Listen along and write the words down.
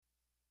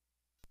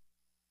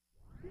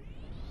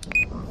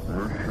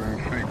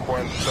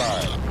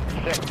start.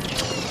 6,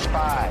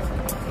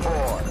 5,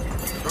 4,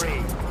 3,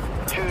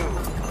 2,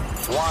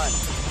 1,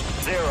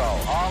 0.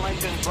 All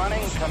engines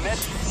running. Commit.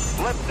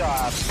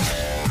 Liftoff.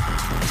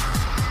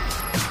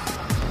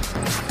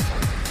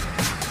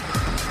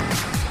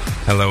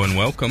 Hello and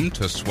welcome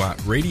to SWAT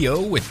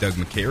Radio with Doug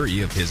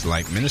McCary of His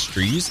Life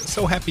Ministries.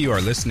 So happy you are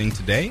listening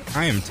today.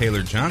 I am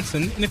Taylor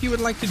Johnson, and if you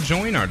would like to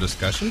join our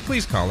discussion,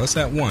 please call us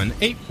at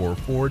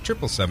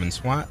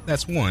 1-844-777-SWAT.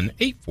 That's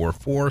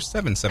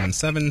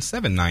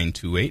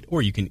 1-844-777-7928,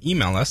 or you can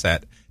email us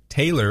at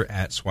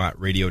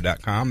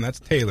taylor@swatradio.com. That's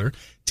Taylor,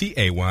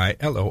 Taylor,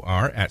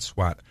 at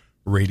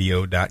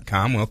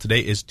swatradio.com. Well,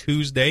 today is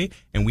Tuesday,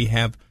 and we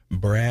have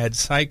Brad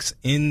Sykes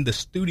in the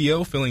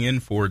studio, filling in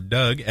for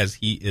Doug as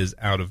he is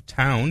out of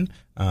town.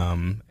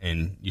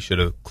 And you should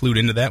have clued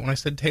into that when I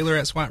said Taylor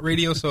at SWAT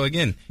Radio. So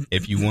again,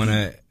 if you want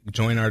to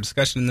join our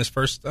discussion in this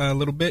first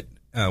little bit,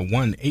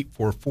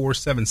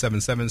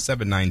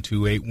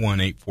 1-844-777-7928,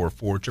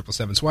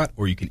 1-844-777-SWAT,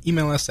 or you can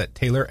email us at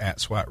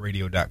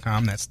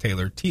taylor@swatradio.com. That's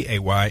Taylor,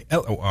 Taylor,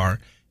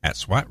 at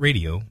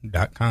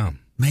swatradio.com.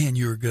 Man,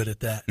 you were good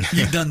at that.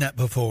 You've done that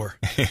before.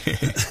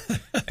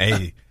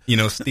 Hey, you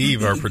know,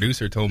 Steve, our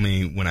producer, told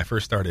me when I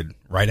first started,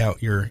 write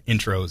out your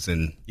intros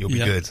and you'll be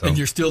good. So. And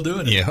you're still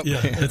doing it. Yep.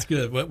 Yeah, that's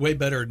good. Way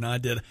better than I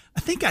did.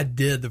 I think I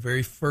did the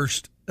very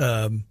first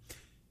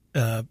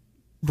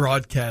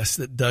broadcast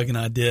that Doug and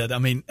I did. I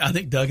mean, I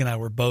think Doug and I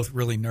were both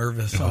really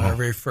nervous on our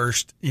very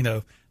first,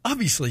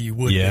 obviously you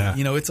would be.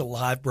 It's a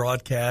live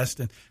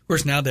broadcast. And, of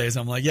course, nowadays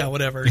I'm like, yeah,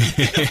 whatever.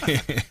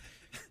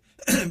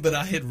 But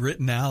I had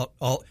written out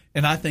all,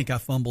 and I think I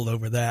fumbled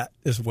over that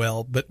as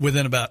well. But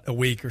within about a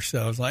week or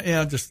so, I was like,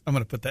 I'm going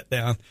to put that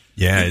down.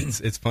 Yeah,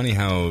 it's funny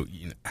how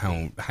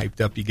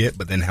hyped up you get,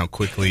 but then how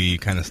quickly you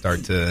kind of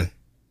start to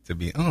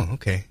be,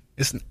 okay,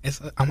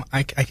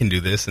 I can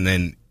do this, and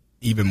then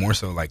even more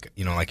so, like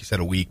you said,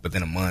 a week, but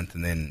then a month,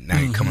 and then now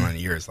you're coming on a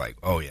year. It's like,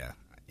 oh yeah.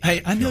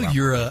 Hey, I know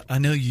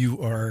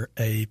you are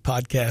a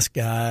podcast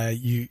guy.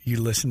 You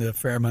listen to a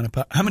fair amount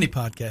of how many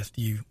podcasts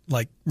do you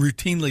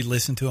routinely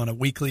listen to on a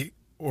weekly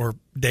or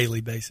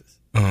daily basis?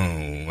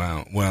 Oh,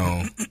 wow.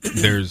 Well,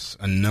 there's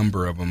a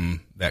number of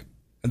them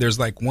there's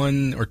like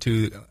one or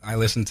two. I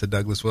listen to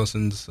Douglas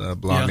Wilson's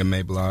blog and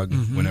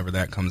Mayblog whenever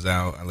that comes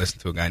out. I listen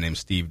to a guy named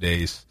Steve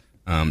Dace.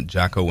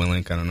 Jocko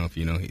Willink, I don't know if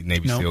you know, he's a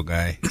Navy SEAL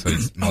guy. So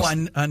he's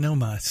I know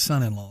my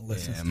son-in-law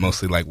listens. Yeah,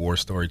 mostly like war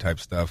story type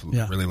stuff.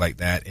 Yeah. Really like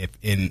that.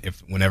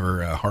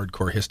 Whenever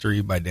Hardcore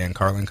History by Dan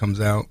Carlin comes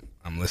out,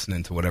 I'm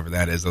listening to whatever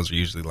that is. Those are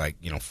usually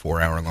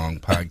 4-hour long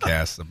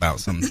podcasts about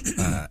some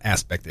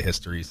aspect of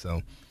history.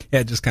 So yeah,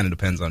 it just kind of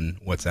depends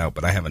on what's out.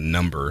 But I have a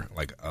number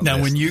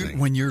now. When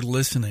you're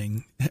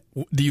listening,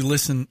 do you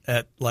listen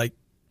at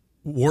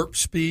warp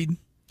speed?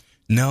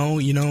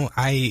 No,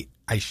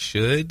 I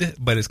should,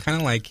 but it's kind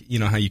of like,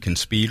 how you can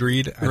speed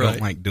read. I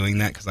don't like doing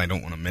that because I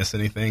don't want to miss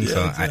anything. Yeah,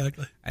 so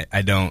exactly.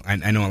 I don't.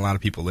 I know a lot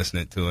of people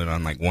listen to it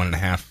on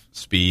 1.5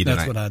 speed.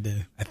 That's what I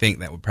do. I think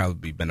that would probably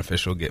be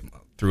beneficial, get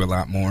through a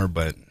lot more,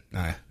 but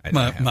my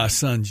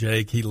son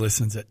Jake, he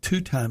listens at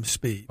 2 times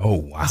speed. Oh,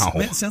 wow.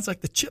 Man, it sounds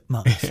like the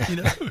Chipmunks.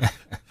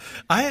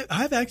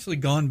 I've actually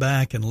gone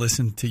back and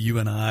listened to you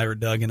and I, or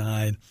Doug and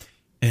I,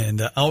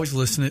 and I always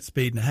listen at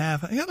speed and a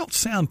half. I don't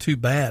sound too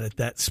bad at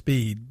that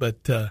speed,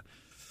 but I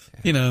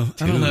don't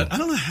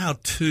know how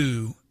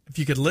if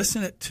you could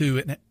listen at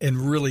 2 and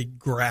really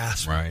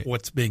grasp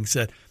what's being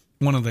said.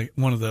 One of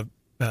the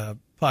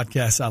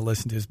podcasts I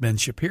listen to is Ben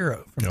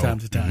Shapiro from time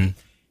to time. Mm-hmm.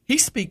 He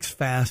speaks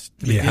fast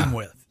to begin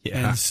with.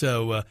 Yeah. And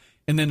so,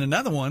 and then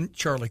another one,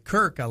 Charlie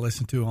Kirk, I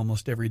listen to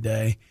almost every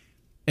day.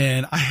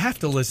 And I have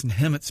to listen to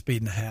him at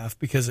speed and a half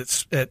because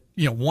it's at,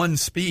 1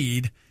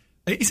 speed.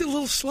 He's a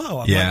little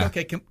slow. I'm like,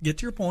 okay, get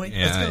to your point.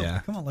 Let's go.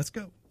 Yeah. Come on, let's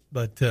go.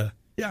 But,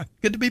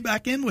 good to be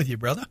back in with you,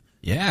 brother.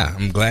 Yeah,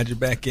 I'm glad you're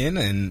back in.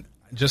 And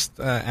just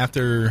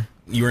after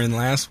you were in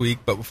last week,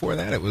 but before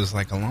that, it was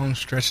like a long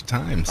stretch of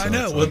time. So I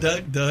know. Well,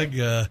 Doug,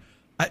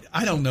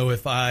 I don't know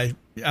if I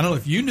don't know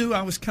if you knew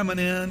I was coming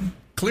in.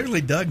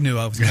 Clearly, Doug knew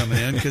I was coming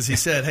in because he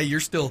said, "Hey, you're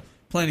still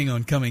planning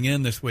on coming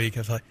in this week."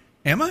 I was like,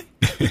 "Am I?"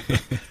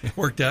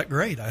 Worked out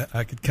great.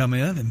 I could come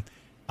in, and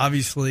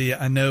obviously,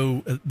 I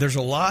know there's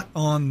a lot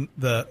on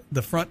the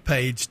front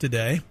page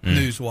today,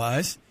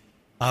 news-wise.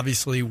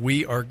 Obviously,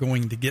 we are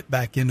going to get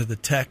back into the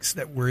text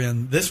that we're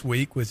in this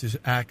week, which is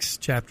Acts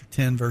chapter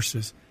 10,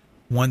 verses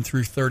 1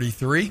 through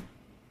 33.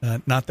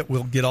 Not that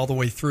we'll get all the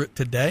way through it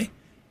today.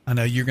 I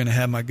know you're going to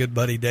have my good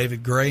buddy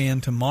David Gray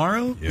in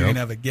tomorrow. Yep. You're going to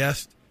have a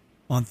guest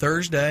on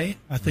Thursday,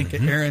 I think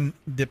Aaron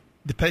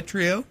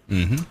DiPetrio,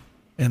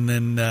 and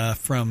then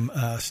from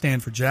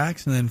Stanford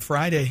Jacks. And then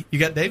Friday, you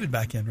got David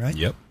back in, right?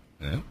 Yep,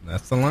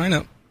 that's the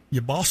lineup.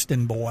 Your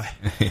Boston boy.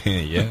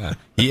 Yeah.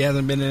 He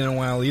hasn't been in a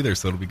while either,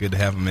 so it'll be good to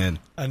have him in.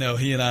 I know.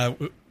 He and I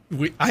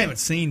haven't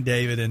seen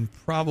David in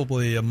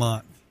probably a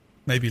month,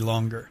 maybe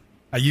longer.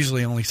 I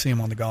usually only see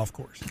him on the golf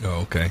course.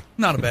 Oh, okay.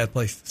 Not a bad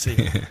place to see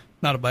him.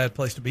 Not a bad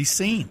place to be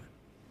seen.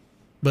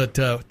 But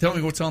tell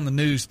me what's on the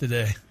news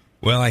today.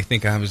 Well, I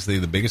think obviously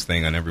the biggest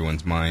thing on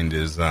everyone's mind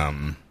is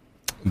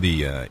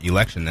the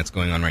election that's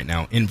going on right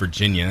now in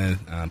Virginia.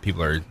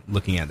 People are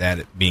looking at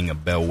that being a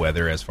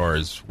bellwether as far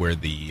as where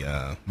the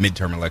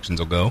midterm elections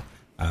will go.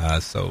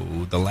 So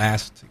the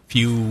last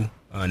few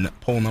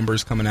poll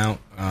numbers coming out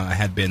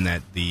had been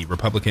that the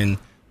Republican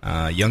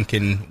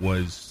Youngkin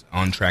was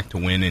on track to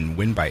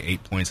win by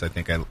 8 points. I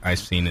think I've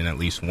seen in at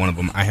least one of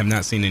them. I have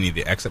not seen any of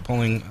the exit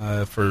polling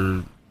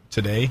for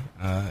today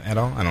at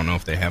all. I don't know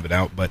if they have it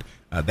out, but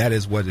that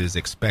is what is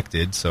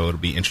expected. So it'll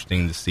be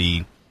interesting to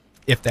see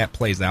if that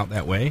plays out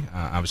that way.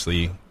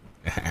 Obviously,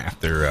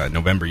 after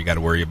November, you got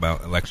to worry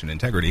about election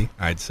integrity,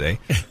 I'd say,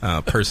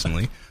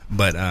 personally.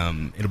 But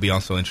it'll be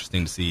also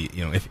interesting to see,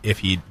 if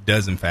he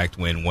does in fact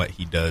win, what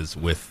he does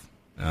with,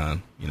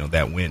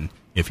 that win.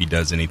 If he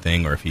does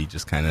anything, or if he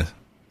just kind of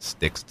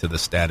sticks to the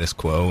status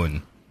quo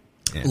and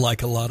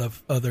like a lot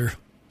of other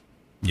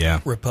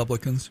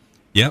Republicans.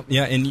 Yeah,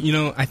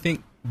 and I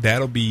think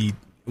that'll be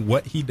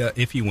what he does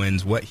if he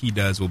wins. What he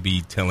does will be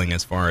telling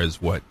as far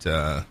as what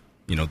the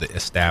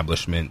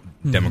establishment,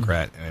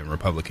 Democrat and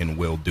Republican,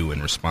 will do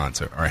in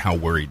response, or how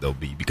worried they'll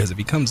be. Because if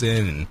he comes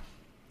in and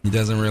he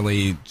doesn't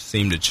really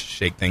seem to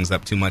shake things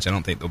up too much, I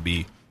don't think they'll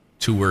be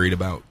too worried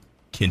about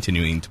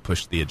continuing to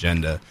push the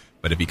agenda.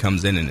 But if he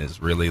comes in and is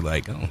really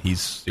like,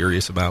 he's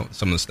serious about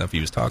some of the stuff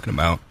he was talking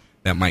about,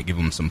 that might give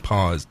him some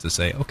pause to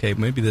say, okay,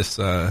 maybe this,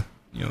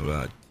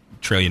 $1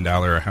 trillion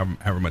or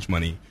however much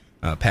money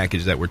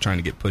package that we're trying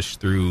to get pushed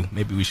through,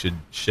 maybe we should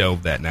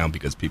shelve that now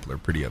because people are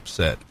pretty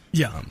upset.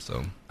 Yeah.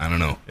 So I don't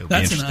know.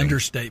 That's an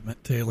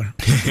understatement, Taylor.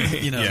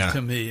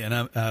 To me, and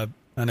I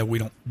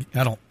know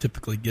I don't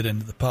typically get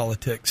into the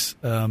politics.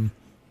 I'm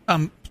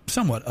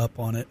somewhat up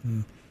on it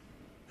and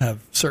have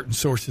certain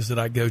sources that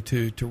I go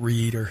to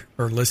read or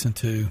listen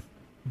to,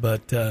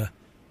 but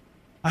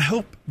I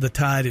hope the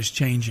tide is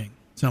changing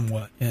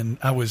somewhat. And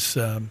I was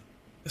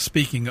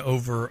speaking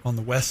over on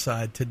the west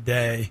side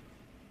today,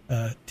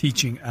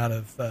 teaching out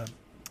of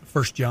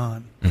 1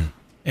 John,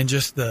 and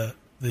just the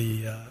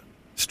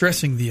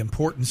stressing the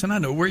importance. And I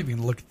know we're even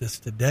going to look at this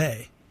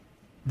today,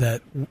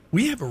 that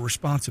we have a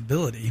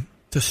responsibility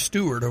to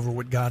steward over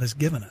what God has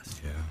given us.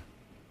 Yeah.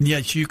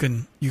 Yes, you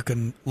can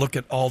look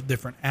at all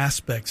different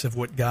aspects of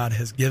what God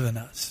has given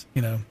us.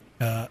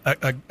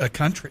 A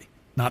country,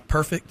 not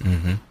perfect,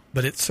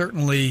 but it's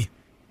certainly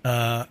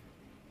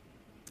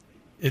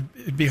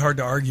it'd be hard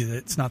to argue that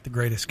it's not the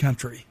greatest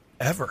country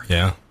ever.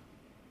 Yeah,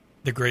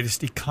 the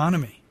greatest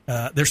economy.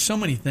 There's so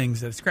many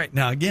things that it's great.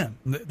 Now, again,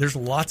 there's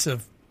lots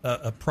of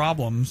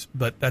problems,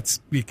 but that's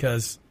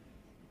because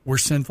we're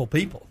sinful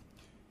people.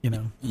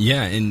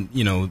 Yeah, and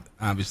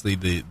obviously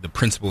the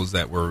principles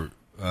that were.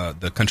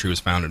 The country was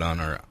founded on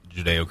are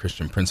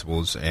Judeo-Christian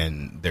principles,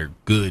 and they're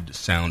good,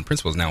 sound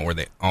principles. Now, were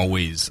they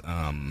always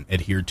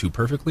adhered to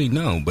perfectly?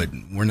 No, but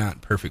we're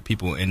not perfect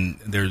people, and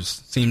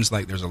seems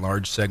like there's a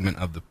large segment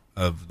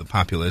of the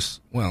populace.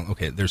 Well,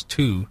 okay, there's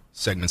two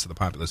segments of the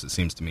populace, it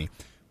seems to me.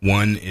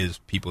 One is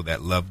people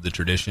that love the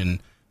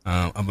tradition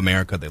of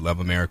America. They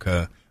love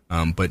America,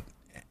 but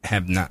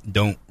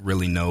don't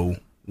really know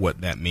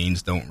what that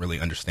means, don't really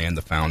understand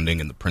the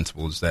founding and the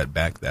principles that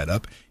back that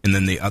up. And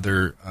then the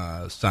other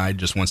side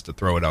just wants to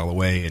throw it all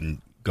away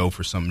and go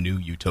for some new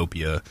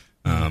utopia,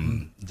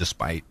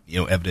 despite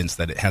evidence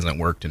that it hasn't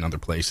worked in other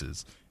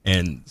places.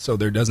 And so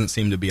there doesn't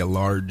seem to be a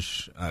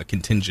large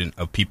contingent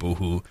of people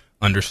who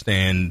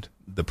understand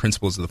the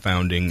principles of the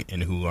founding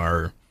and who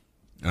are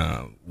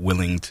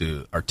willing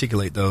to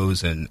articulate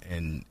those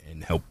and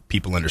help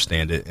people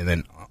understand it. And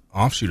then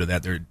offshoot of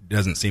that, there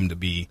doesn't seem to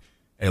be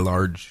a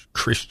large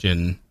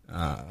Christian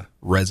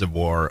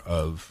reservoir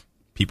of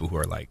people who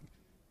are like,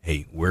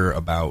 hey, we're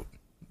about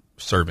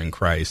serving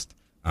Christ.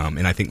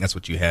 And I think that's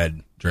what you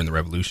had during the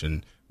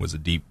Revolution, was a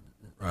deep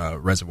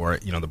reservoir,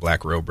 the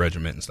Black Robe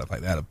Regiment and stuff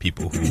like that, of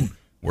people who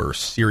were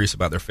serious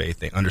about their faith.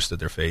 They understood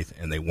their faith,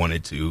 and they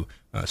wanted to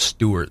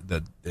steward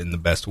in the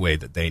best way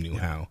that they knew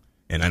how.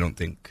 And I don't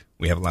think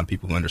we have a lot of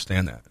people who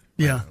understand that.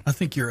 Yeah, I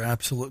think you're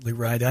absolutely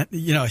right.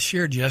 I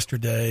shared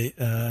yesterday,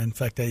 in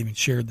fact, I even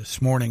shared this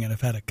morning, and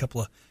I've had a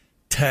couple of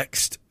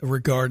texts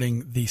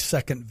regarding the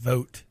Second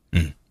Vote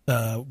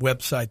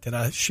website that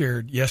I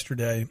shared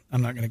yesterday.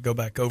 I'm not going to go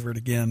back over it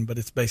again, but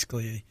it's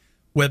basically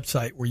a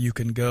website where you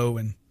can go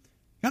and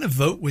kind of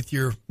vote with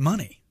your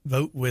money,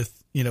 vote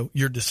with,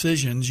 your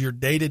decisions, your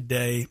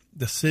day-to-day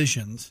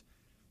decisions,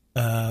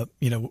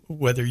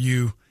 whether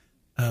you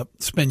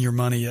spend your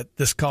money at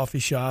this coffee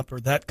shop or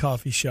that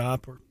coffee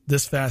shop or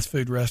this fast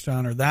food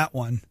restaurant or that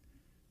one.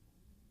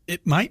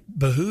 It might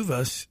behoove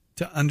us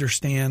to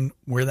understand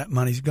where that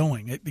money's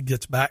going. It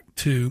gets back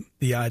to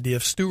the idea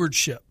of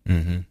stewardship,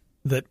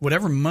 that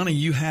whatever money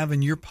you have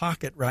in your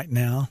pocket right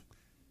now,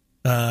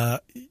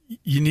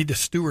 you need to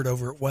steward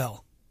over it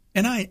well.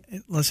 And I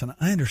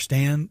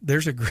understand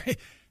there's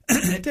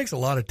it takes a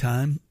lot of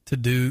time to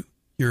do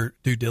your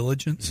due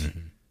diligence.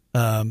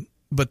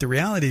 But the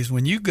reality is,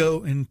 when you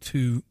go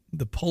into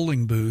the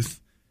polling booth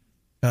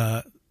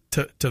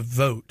to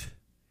vote,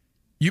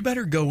 you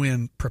better go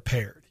in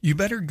prepared. You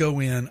better go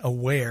in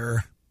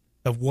aware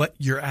of what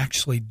you're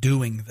actually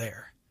doing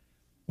there.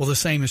 Well, the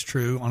same is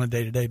true on a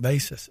day-to-day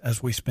basis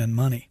as we spend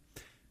money.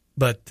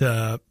 But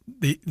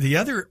the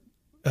other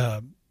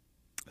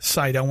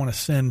site I want to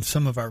send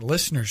some of our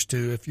listeners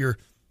to, if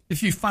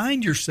you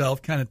find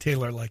yourself kind of,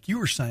 Taylor, like you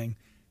were saying,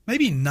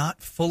 maybe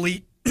not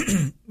fully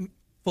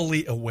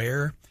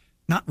aware,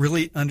 not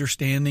really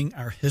understanding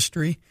our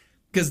history,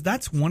 because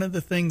that's one of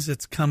the things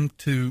that's come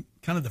to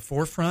kind of the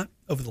forefront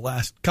over the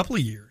last couple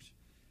of years,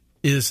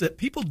 is that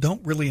people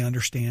don't really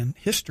understand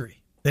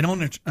history. They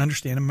don't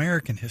understand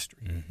American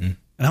history. Mm-hmm.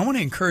 And I want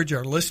to encourage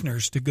our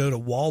listeners to go to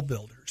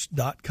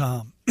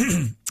wallbuilders.com.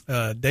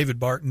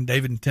 David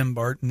and Tim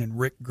Barton and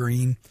Rick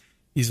Green,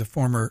 he's a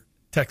former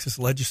Texas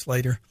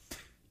legislator.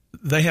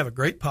 They have a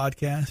great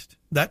podcast.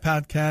 That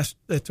podcast,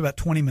 it's about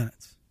 20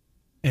 minutes.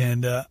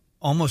 And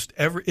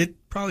it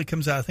probably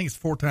comes out, I think it's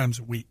 4 times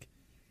a week.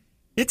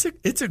 It's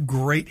a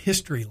great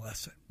history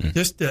lesson.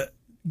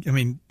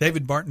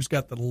 David Barton's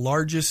got the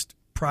largest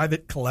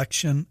private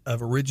collection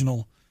of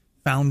original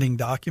founding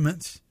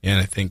documents. Yeah,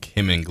 and I think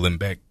him and Glenn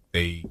Beck,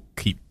 they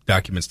keep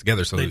documents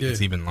together, so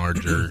it's even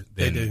larger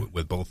than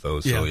with both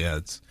those. Yeah. So yeah,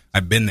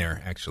 I've been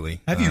there actually.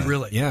 Have you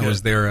really? Yeah, I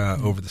was there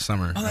over the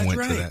summer. Oh, that's I went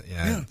right. to that.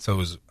 Yeah, so it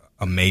was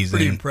amazing.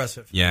 Pretty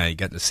impressive. Yeah, you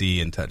got to see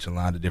and touch a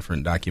lot of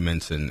different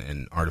documents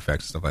and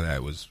artifacts and stuff like that.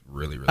 It was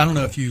really, really I don't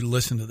know cool. if you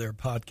listen to their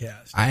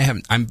podcast. I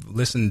haven't. I've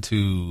listened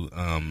to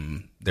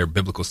their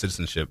biblical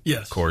citizenship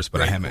course,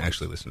 but I haven't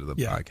actually listened to the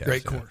podcast.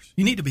 Great course.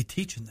 You need to be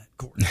teaching that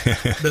course,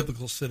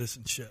 biblical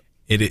citizenship.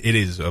 It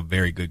is a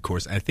very good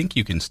course. I think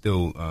you can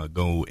still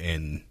go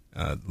and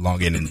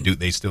log in and do.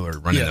 They still are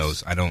running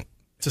those.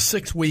 It's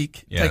a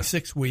 6-week. Yeah. Takes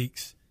 6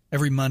 weeks.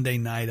 Every Monday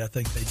night, I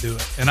think they do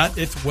it, and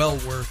it's well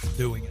worth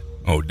doing it.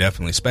 Oh,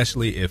 definitely,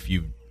 especially if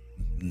you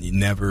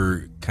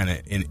never kind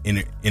of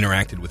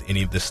interacted with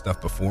any of this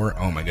stuff before.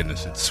 Oh my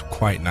goodness, it's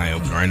quite an eye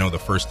opener. I know the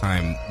first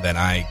time that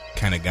I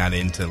kind of got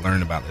into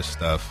learn about this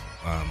stuff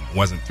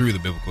wasn't through the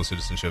biblical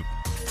citizenship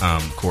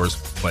course,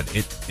 but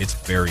it's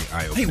very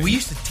eye opening. Hey, we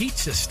used to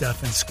teach this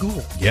stuff in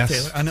school. Yes,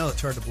 Taylor. I know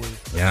it's hard to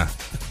believe. Yeah.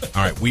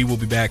 All right, we will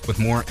be back with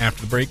more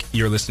after the break.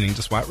 You're listening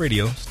to SWAT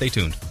Radio. Stay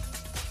tuned.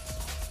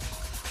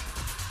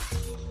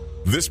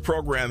 This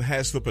program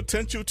has the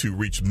potential to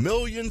reach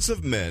millions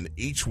of men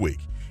each week.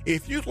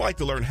 If you'd like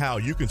to learn how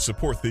you can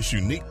support this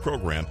unique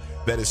program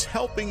that is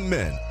helping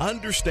men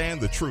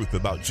understand the truth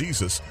about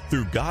Jesus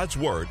through God's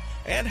Word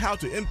and how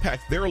to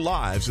impact their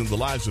lives and the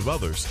lives of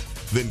others,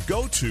 then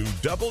go to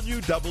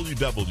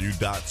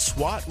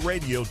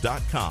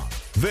www.swatradio.com.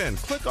 Then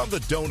click on the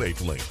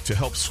donate link to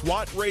help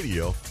SWAT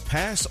Radio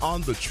pass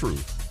on the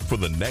truth for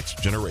the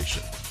next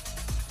generation.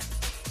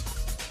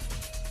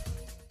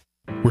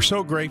 We're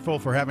so grateful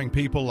for having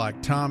people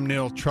like Tom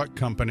Neal Truck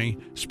Company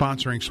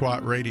sponsoring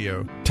SWAT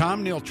Radio.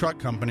 Tom Neal Truck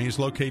Company is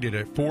located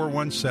at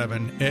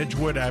 417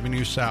 Edgewood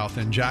Avenue South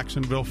in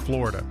Jacksonville,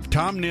 Florida.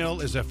 Tom Neal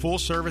is a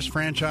full-service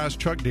franchise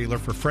truck dealer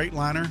for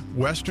Freightliner,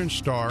 Western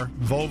Star,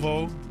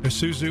 Volvo,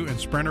 Isuzu, and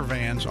Sprinter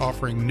vans,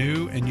 offering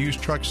new and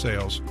used truck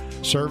sales,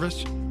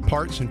 service,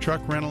 parts and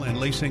truck rental and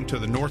leasing to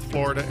the North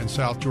Florida and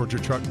South Georgia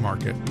truck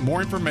market.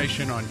 More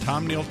information on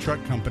Tom Neal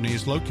Truck Company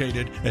is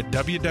located at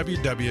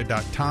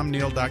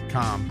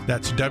www.tomneal.com.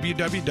 That's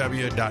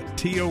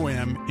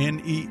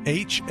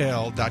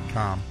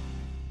www.tomnehl.com.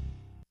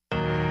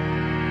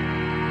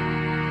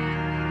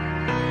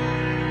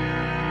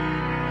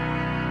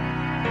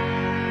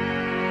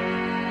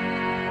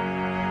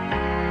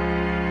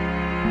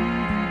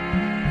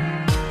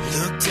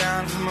 Look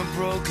down from a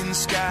broken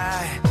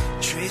sky,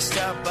 traced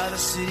out by the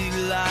city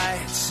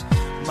lights.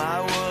 My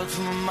world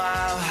from a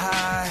mile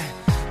high,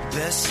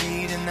 best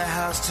seat in the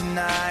house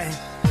tonight.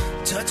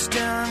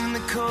 Touchdown in the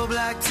cold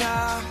black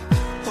top,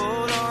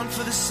 hold on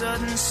for the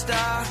sudden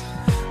stop.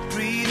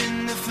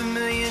 Breathing the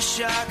familiar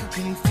shock of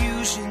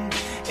confusion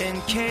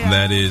and chaos.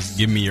 That is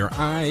Give Me Your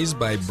Eyes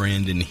by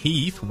Brandon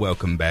Heath.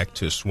 Welcome back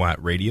to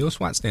SWAT Radio.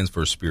 SWAT stands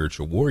for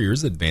Spiritual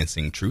Warriors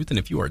Advancing Truth. And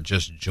if you are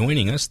just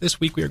joining us, this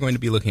week we are going to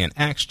be looking at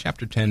Acts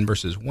chapter 10,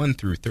 verses 1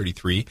 through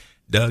 33.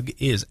 Doug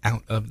is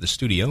out of the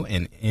studio,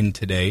 and in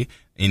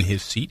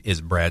his seat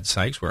is Brad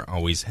Sykes. We're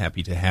always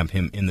happy to have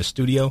him in the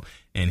studio,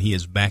 and he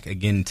is back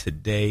again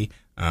today.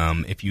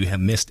 If you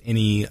have missed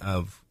any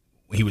of,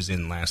 he was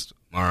in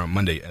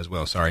Monday as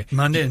well, sorry.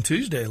 Monday and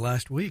Tuesday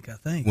last week, I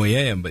think. Well,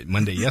 yeah, but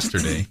Monday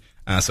yesterday.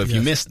 So if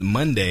you missed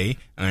Monday,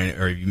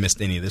 or if you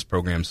missed any of this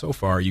program so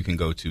far, you can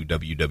go to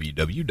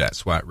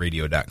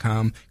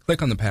www.swatradio.com.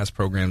 Click on the past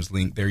programs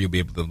link. There you'll be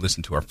able to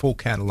listen to our full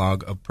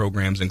catalog of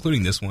programs,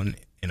 including this one,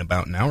 in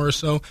about an hour or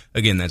so.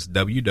 Again, that's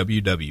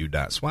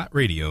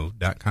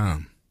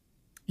www.swatradio.com.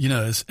 You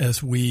know,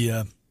 as we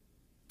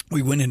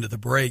went into the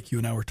break, you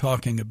and I were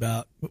talking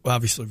about,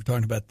 obviously we're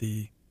talking about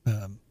the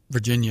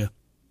Virginia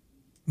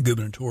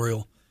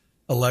gubernatorial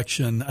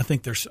election. I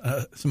think there's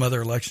some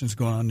other elections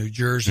going on in New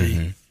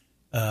Jersey.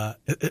 I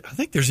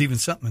think there's even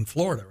something in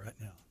Florida right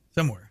now,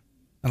 somewhere.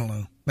 I don't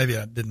know. Maybe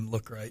I didn't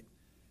look right.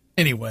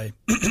 Anyway,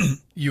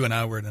 you and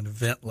I were at an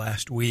event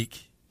last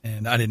week,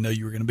 and I didn't know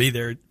you were going to be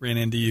there. Ran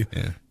into you.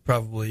 Yeah.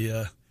 Probably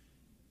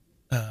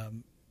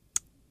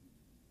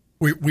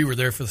we were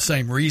there for the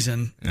same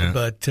reason,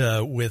 but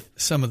with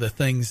some of the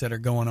things that are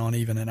going on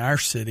even in our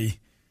city,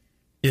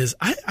 is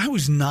I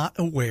was not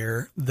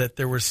aware that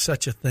there was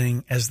such a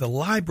thing as the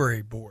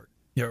library board,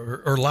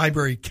 or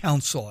library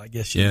council, I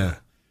guess. Yeah.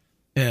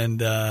 And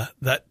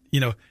that,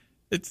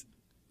 it's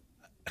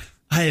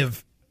I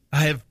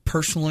have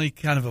personally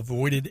kind of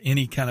avoided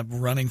any kind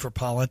of running for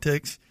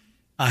politics.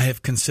 I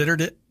have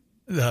considered it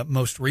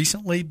most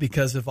recently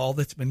because of all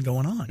that's been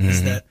going on.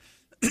 Is that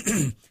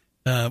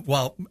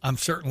while I'm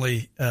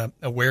certainly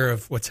aware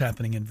of what's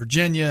happening in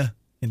Virginia,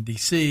 in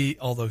D.C.,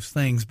 all those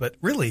things, but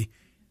really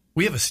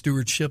we have a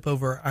stewardship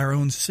over our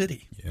own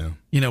city.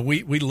 Yeah.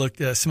 We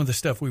looked at some of the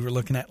stuff we were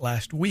looking at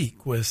last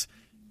week was,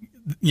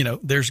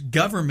 there's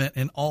government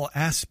in all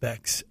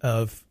aspects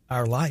of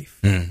our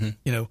life.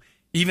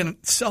 Even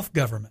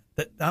self-government,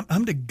 that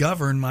I'm to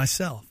govern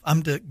myself.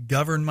 I'm to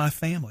govern my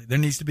family. There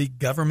needs to be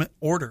government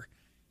order,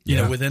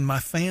 within my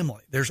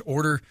family. There's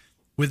order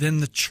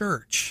within the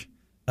church.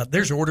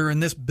 There's order in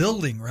this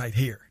building right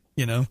here.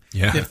 Yeah.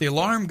 If the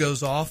alarm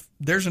goes off,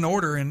 there's an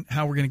order in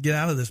how we're going to get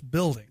out of this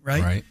building,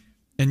 right? Right.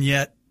 And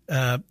yet,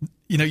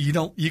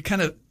 you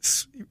kind of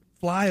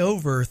fly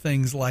over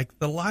things like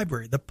the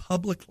library, the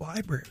public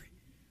library.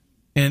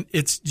 And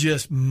it's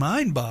just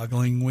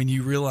mind-boggling when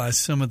you realize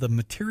some of the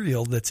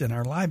material that's in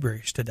our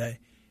libraries today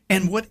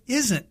and what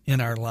isn't in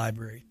our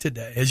library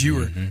today. As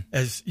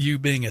you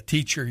being a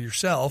teacher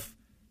yourself,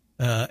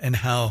 and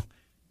how,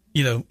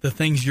 the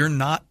things you're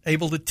not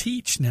able to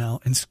teach now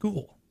in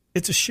school.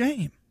 It's a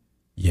shame.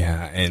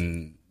 Yeah,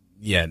 and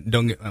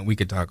we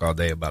could talk all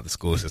day about the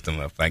school system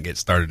if I get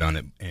started on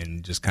it,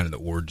 and just kind of the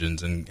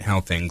origins and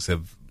how things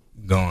have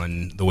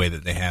gone the way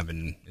that they have,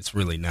 and it's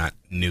really not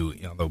new,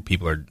 although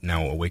people are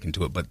now awakened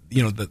to it. But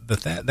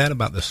that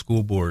about the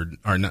school board,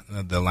 or not,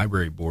 the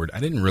library board, I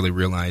didn't really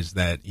realize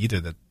that either.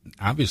 That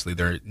obviously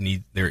there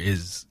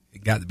is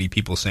got to be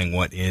people saying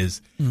what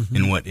is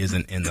and what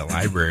isn't in the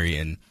library,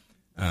 and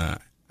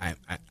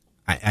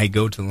I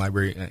go to the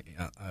library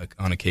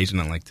on occasion.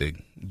 I like to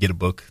get a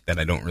book that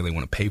I don't really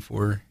want to pay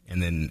for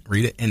and then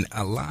read it, and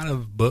a lot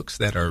of books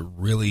that are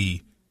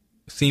really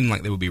seem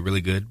like they would be really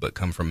good, but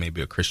come from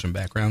maybe a Christian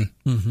background.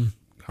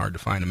 Hard to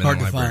find them in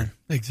the library.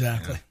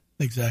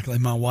 Exactly.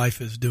 My wife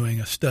is doing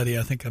a study.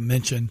 I think I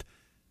mentioned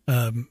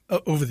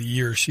over the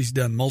years she's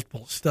done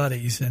multiple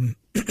studies, and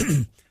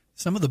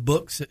some of the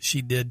books that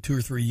she did 2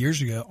 or 3 years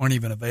ago aren't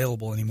even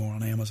available anymore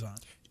on Amazon.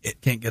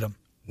 Can't get them.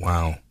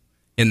 Wow.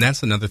 And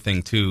that's another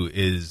thing too.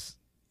 Is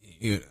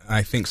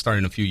I think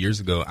starting a few years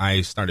ago,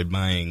 I started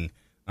buying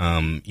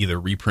either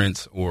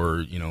reprints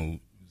or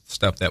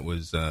stuff that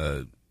was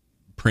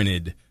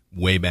printed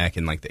way back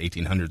in like the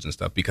 1800s and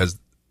stuff, because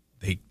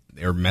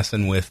they're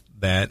messing with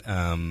that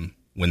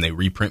when they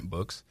reprint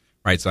books,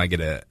 right? So I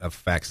get a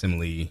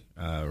facsimile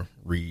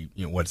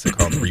what's it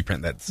called,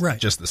 reprint that's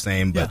just the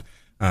same, but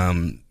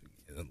a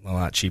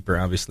lot cheaper,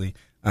 obviously.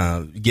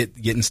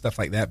 Getting stuff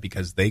like that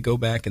because they go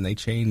back and they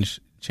change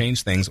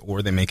things,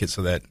 or they make it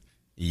so that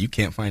you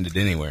can't find it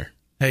anywhere.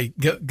 Hey,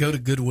 go to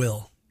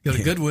Goodwill. Go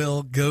to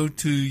Goodwill. Go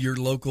to your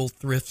local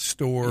thrift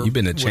store. You've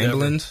been to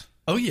Chamberlain's?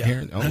 Oh,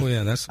 yeah.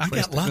 That's I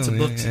got lots of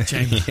books at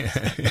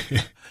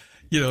Chamberlain's.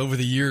 Over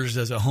the years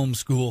as a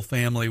homeschool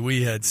family,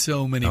 we had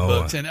so many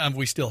books, and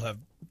we still have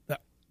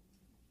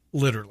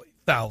literally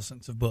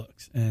thousands of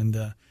books.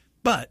 And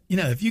but,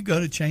 if you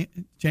go to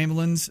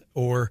Chamberlain's,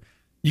 or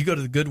you go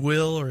to the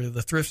Goodwill or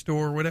the thrift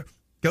store or whatever,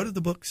 go to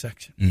the book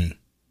section.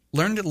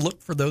 Learn to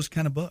look for those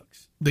kind of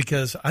books,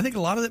 because I think a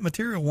lot of that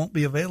material won't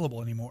be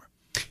available anymore.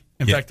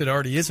 In fact, it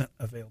already isn't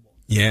available.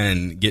 Yeah,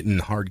 and getting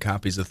hard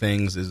copies of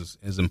things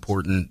is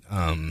important,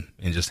 and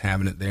just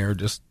having it there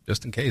just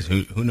in case.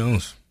 Who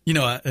knows?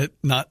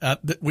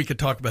 We could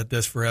talk about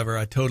this forever.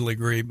 I totally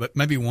agree. But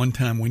maybe one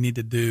time we need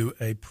to do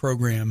a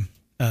program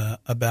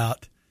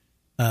about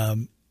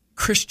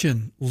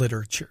Christian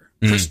literature,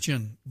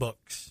 Christian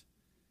books,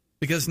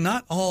 because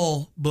not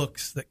all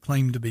books that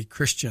claim to be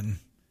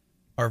Christian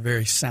are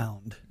very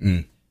sound.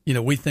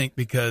 We think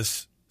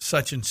because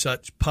such and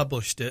such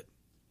published it,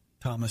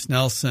 Thomas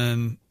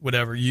Nelson,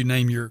 whatever, you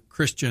name your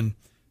Christian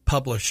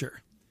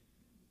publisher,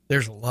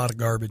 there's a lot of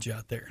garbage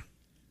out there.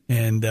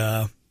 And,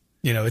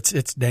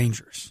 it's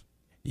dangerous.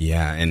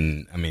 Yeah.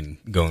 And I mean,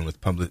 going with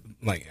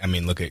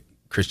look at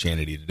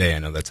Christianity Today. I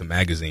know that's a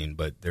magazine,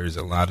 but there's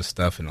a lot of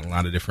stuff and a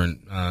lot of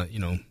different,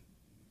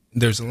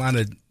 there's a lot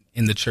of,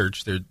 in the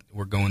church,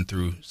 we're going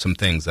through some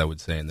things, I would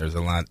say, and there's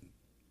a lot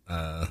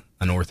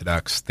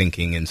unorthodox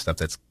thinking and stuff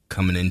that's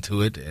coming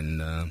into it,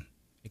 and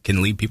it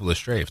can lead people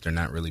astray if they're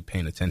not really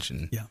paying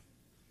attention. Yeah.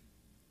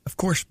 Of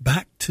course,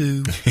 back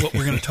to what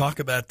we're going to talk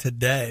about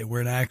today.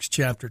 We're in Acts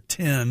chapter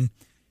 10. In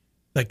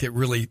fact, it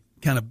really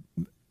kind of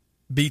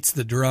beats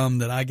the drum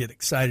that I get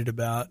excited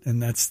about,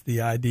 and that's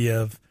the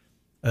idea of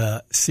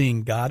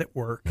seeing God at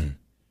work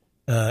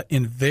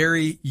in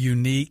very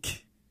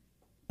unique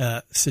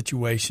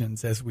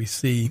situations, as we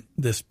see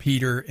this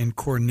Peter and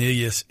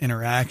Cornelius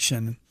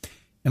interaction.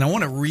 And I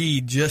want to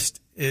read, just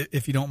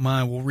if you don't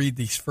mind, we'll read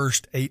these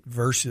first 8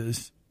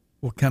 verses.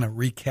 We'll kind of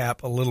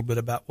recap a little bit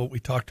about what we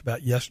talked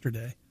about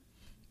yesterday,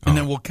 and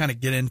then we'll kind of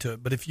get into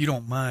it. But if you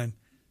don't mind,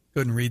 go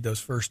ahead and read those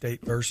first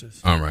 8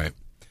 verses. All right.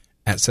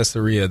 At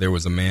Caesarea there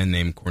was a man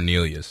named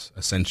Cornelius,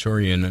 a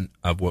centurion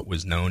of what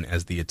was known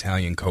as the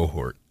Italian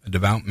cohort, a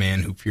devout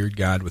man who feared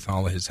God with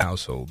all his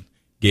household,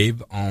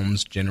 gave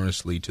alms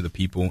generously to the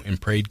people,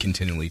 and prayed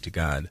continually to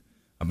God.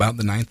 About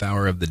the 9th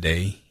hour of the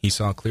day, he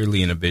saw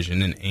clearly in a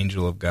vision an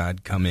angel of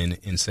God come in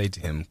and say to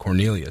him,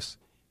 Cornelius.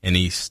 And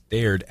he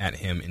stared at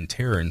him in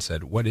terror and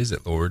said, What is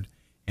it, Lord?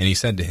 And he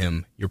said to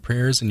him, Your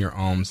prayers and your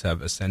alms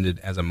have ascended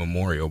as a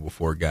memorial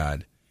before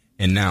God.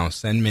 And now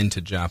send men to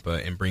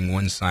Joppa and bring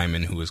one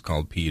Simon who is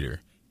called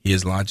Peter. He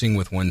is lodging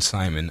with one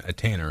Simon, a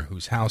tanner,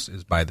 whose house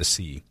is by the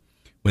sea.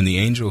 When the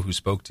angel who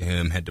spoke to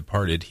him had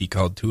departed, he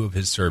called 2 of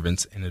his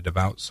servants and a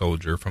devout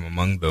soldier from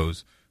among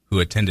those who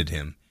attended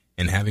him,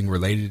 and having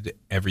related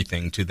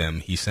everything to them,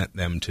 he sent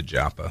them to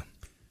Joppa.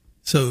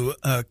 So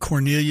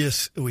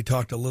Cornelius, we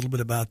talked a little bit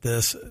about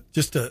this,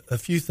 just a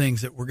few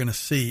things that we're going to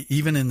see,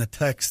 even in the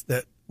text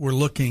that we're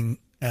looking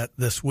at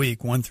this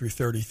week, 1 through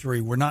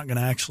 33, we're not going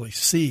to actually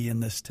see in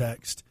this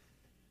text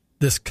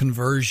this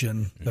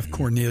conversion of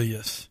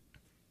Cornelius.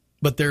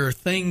 But there are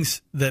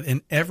things that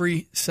in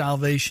every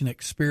salvation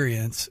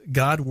experience,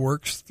 God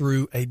works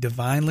through a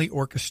divinely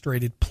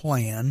orchestrated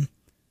plan,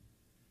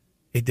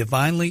 a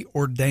divinely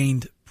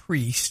ordained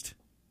priest,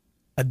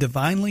 a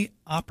divinely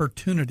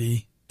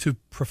opportunity to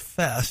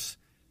profess,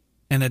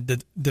 and a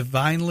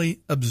divinely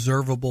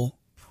observable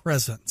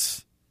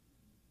presence.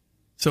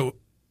 So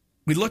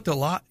we looked a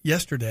lot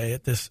yesterday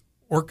at this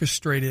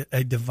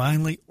a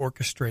divinely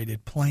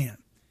orchestrated plan.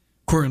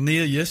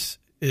 Cornelius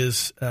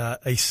is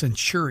a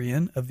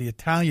centurion of the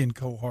Italian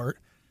cohort.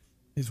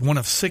 He's one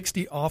of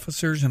 60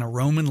 officers in a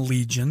Roman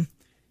legion,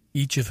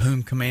 each of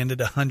whom commanded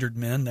 100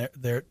 men.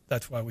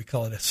 That's why we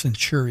call it a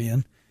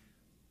centurion.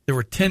 There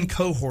were 10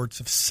 cohorts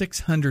of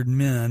 600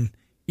 men,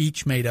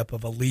 each made up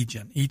a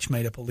legion.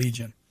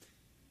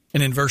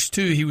 And in verse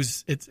 2,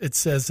 it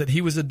says that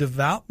he was a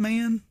devout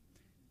man,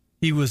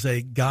 he was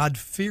a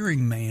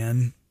God-fearing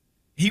man,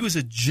 he was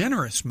a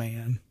generous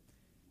man,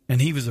 and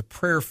he was a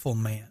prayerful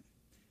man.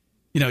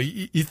 You know,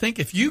 you think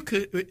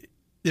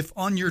if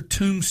on your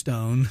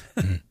tombstone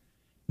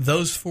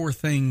those 4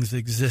 things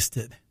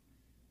existed,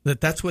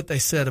 that's what they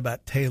said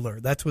about Taylor,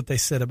 that's what they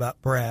said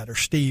about Brad or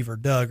Steve or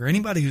Doug or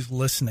anybody who's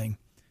listening,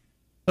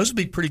 those would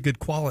be pretty good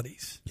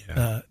qualities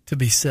to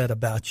be said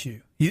about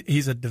you.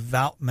 He's a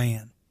devout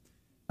man.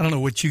 I don't know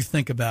what you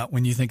think about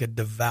when you think of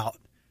devout.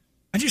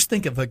 I just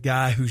think of a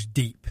guy who's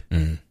deep.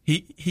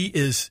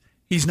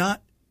 He's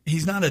not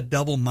a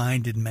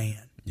double-minded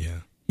man. Yeah.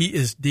 He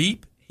is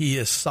deep. He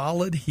is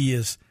solid. He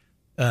is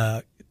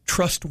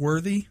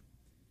trustworthy.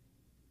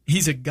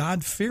 He's a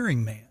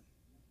God-fearing man.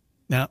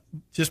 Now,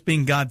 just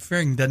being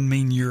God-fearing doesn't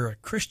mean you're a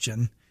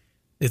Christian.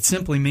 It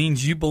simply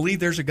means you believe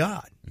there's a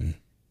God.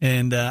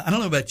 And I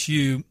don't know about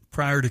you,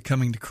 prior to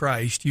coming to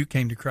Christ, you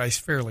came to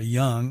Christ fairly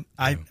young.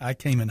 I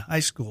came in high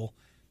school,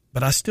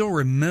 but I still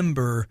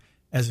remember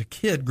as a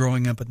kid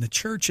growing up in the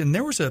church, and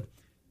there was a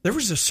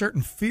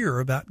certain fear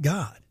about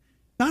God.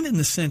 Not in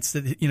the sense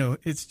that,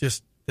 it's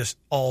just this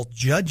all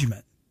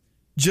judgment,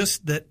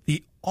 just that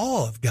the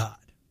awe of God,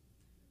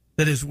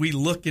 that as we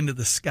look into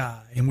the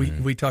sky, and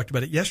we talked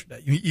about it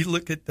yesterday, you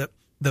look at the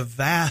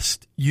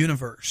vast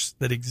universe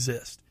that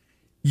exists.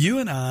 You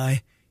and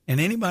I, and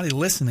anybody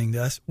listening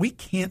to us, we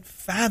can't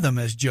fathom,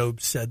 as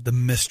Job said, the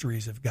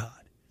mysteries of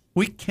God.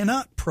 We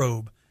cannot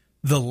probe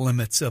the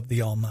limits of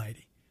the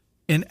Almighty.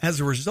 And as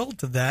a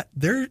result of that,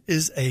 there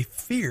is a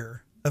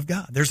fear of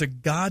God. There's a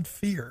God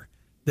fear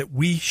that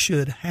we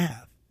should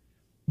have.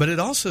 But it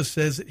also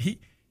says that he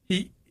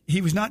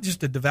was not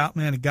just a devout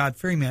man, a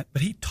God-fearing man,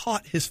 but he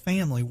taught his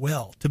family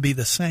well to be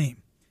the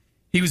same.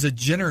 He was a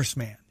generous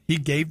man. He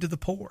gave to the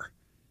poor.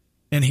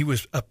 And he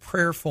was a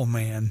prayerful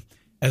man,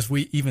 as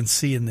we even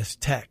see in this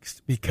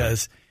text,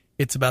 because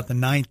it's about the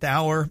 9th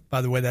hour.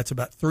 By the way, that's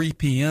about 3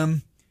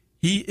 p.m.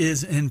 He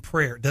is in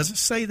prayer. It doesn't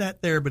say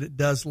that there, but it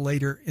does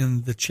later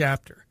in the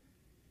chapter.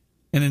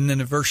 And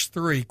then in verse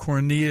 3,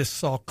 Cornelius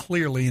saw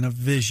clearly in a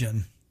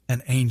vision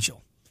an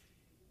angel.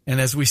 And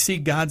as we see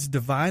God's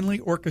divinely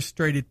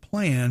orchestrated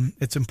plan,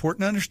 it's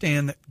important to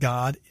understand that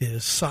God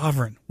is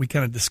sovereign. We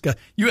kind of discuss,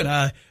 you and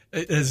I,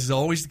 as is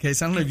always the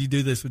case, I don't know if you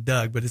do this with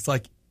Doug, but it's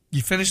like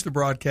you finish the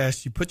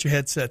broadcast, you put your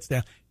headsets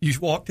down, you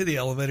walk to the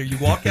elevator, you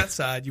walk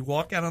outside, you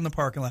walk out on the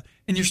parking lot,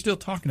 and you're still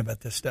talking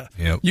about this stuff.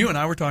 Yep. You and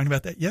I were talking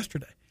about that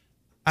yesterday.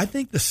 I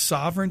think the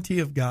sovereignty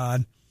of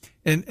God,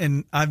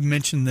 and I've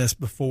mentioned this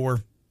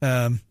before,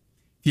 if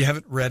you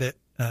haven't read it,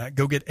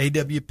 go get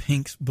A.W.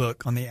 Pink's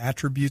book on the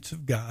attributes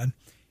of God.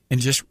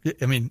 And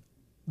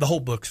the whole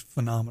book's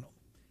phenomenal.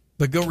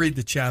 But go read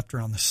the chapter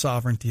on the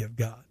sovereignty of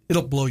God.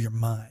 It'll blow your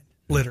mind,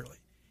 literally.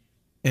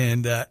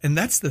 And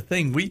that's the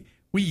thing. We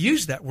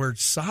use that word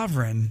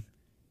sovereign,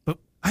 but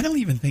I don't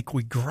even think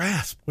we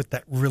grasp what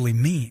that really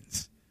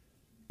means.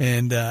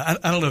 And I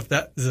don't know if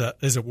that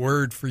is a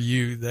word for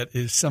you that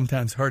is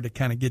sometimes hard to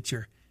kind of get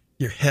your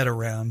head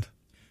around.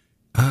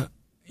 I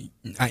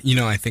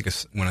think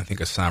when I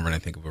think of sovereign, I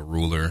think of a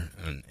ruler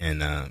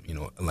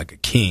and like a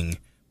king.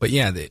 But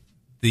yeah,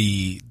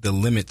 the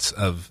limits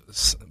of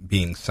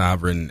being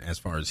sovereign as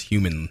far as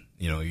human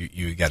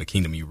you got a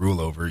kingdom you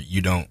rule over.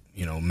 You don't,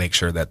 make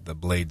sure that the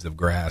blades of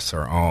grass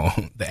are all,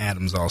 the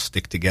atoms all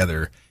stick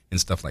together and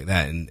stuff like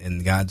that.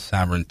 And God's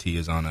sovereignty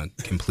is on a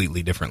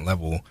completely different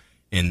level.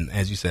 And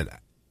as you said,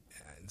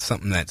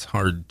 something that's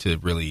hard to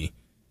really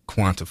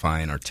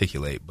quantify and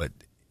articulate, but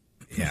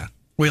yeah.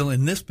 Well,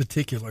 in this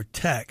particular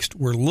text,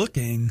 we're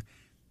looking,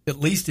 at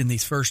least in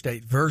these first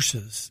 8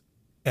 verses,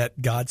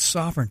 at God's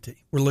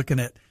sovereignty. We're looking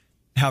at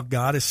how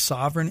God is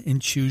sovereign in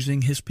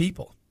choosing his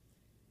people.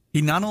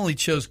 He not only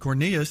chose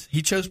Cornelius,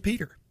 he chose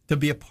Peter to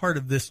be a part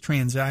of this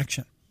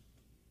transaction.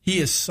 He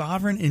is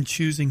sovereign in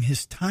choosing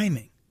his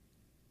timing,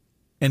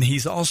 and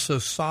he's also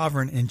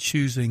sovereign in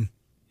choosing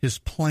his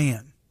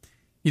plan.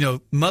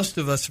 Most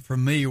of us are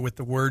familiar with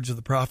the words of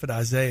the prophet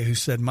Isaiah, who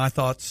said, "My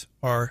thoughts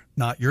are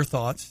not your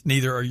thoughts,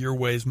 neither are your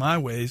ways my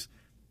ways,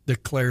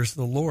 declares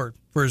the Lord.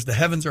 For as the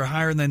heavens are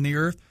higher than the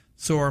earth,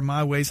 so are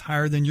my ways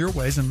higher than your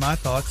ways, and my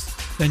thoughts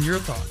than your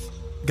thoughts."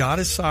 God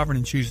is sovereign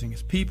in choosing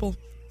his people,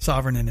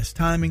 sovereign in his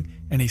timing,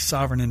 and he's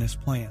sovereign in his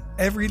plan.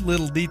 Every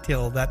little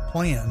detail of that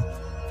plan,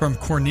 from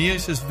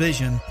Cornelius'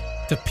 vision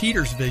to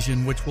Peter's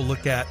vision, which we'll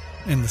look at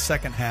in the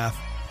second half,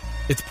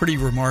 it's pretty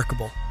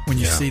remarkable when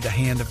you see the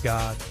hand of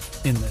God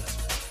in this.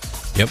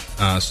 Yep.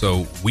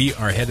 So we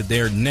are headed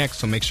there next,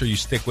 so make sure you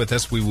stick with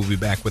us. We will be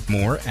back with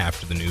more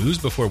after the news.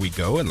 Before we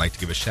go, I'd like to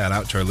give a shout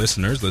out to our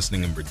listeners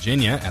listening in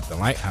Virginia at the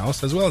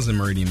Lighthouse, as well as in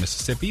Meridian,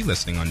 Mississippi,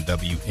 listening on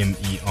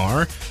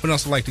WMER. We'd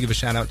also like to give a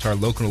shout out to our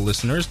local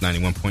listeners,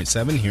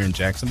 91.7 here in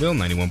Jacksonville,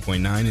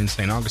 91.9 in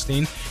St.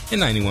 Augustine,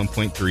 and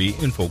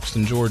 91.3 in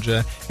Folkestone,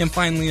 Georgia. And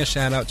finally, a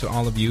shout out to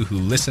all of you who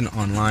listen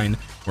online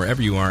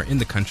wherever you are in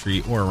the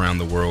country or around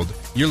the world.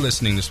 You're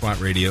listening to SWAT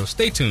Radio.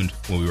 Stay tuned.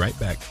 We'll be right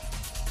back.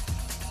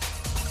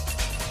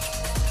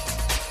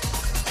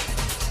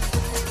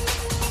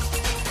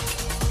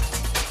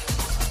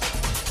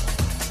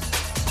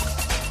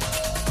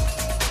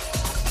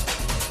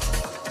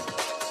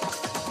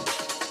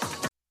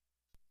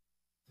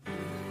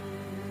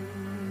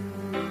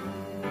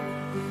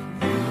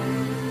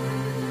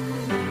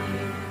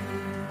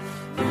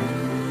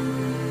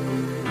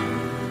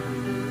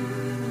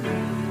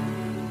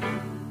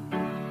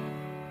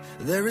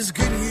 There is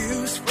good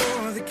news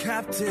for the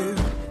captive,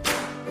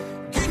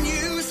 good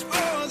news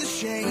for the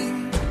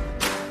shame.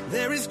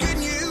 There is good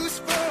news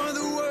for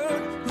the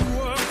world who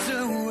walked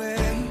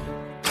away.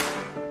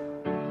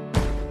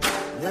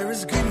 There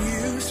is good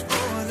news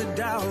for the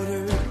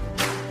doubter,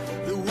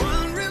 the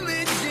one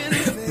religion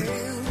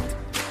failed,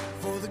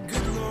 for the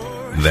good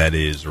Lord. That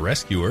is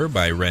Rescuer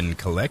by Ren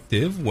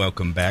Collective.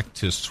 Welcome back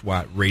to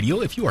SWAT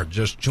Radio. If you are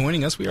just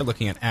joining us, we are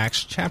looking at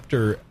Acts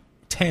chapter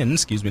 10,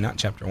 not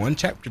chapter 1,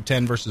 chapter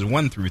 10, verses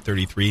 1 through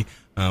 33.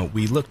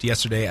 We looked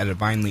yesterday at a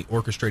divinely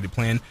orchestrated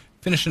plan,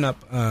 finishing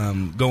up,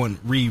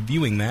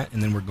 reviewing that,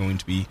 and then we're going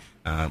to be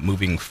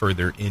moving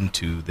further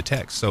into the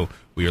text. So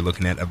we are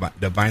looking at a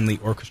divinely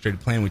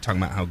orchestrated plan. We're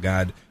talking about how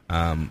God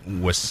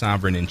was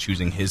sovereign in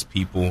choosing his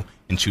people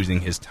and choosing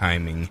his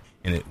timing,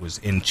 and it was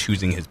in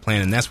choosing his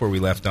plan. And that's where we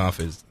left off,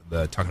 is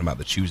talking about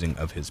the choosing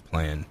of his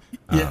plan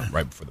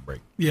right before the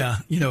break. Yeah,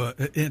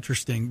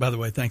 interesting. By the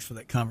way, thanks for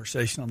that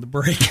conversation on the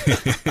break.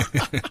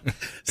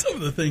 Some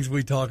of the things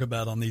we talk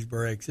about on these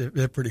breaks,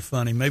 they're pretty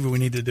funny. Maybe we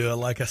need to do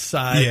a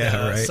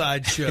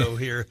side show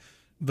here.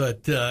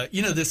 But,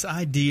 this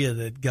idea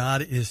that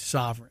God is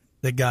sovereign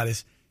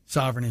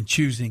in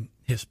choosing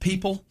his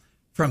people,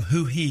 from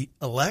who he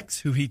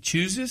elects, who he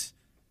chooses,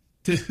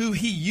 to who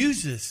he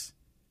uses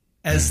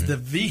as the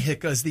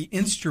vehicle, as the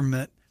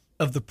instrument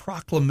of the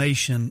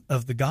proclamation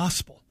of the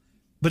gospel.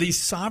 But he's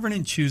sovereign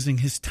in choosing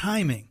his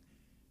timing.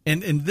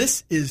 And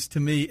this is, to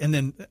me, and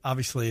then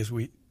obviously, as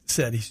we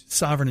said, he's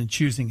sovereign in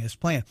choosing his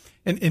plan.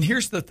 And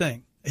here's the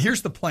thing.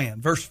 Here's the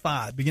plan. Verse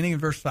 5, beginning in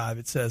verse 5,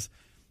 it says,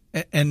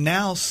 "And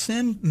now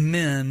send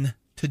men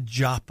to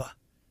Joppa."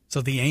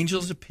 So the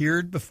angels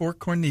appeared before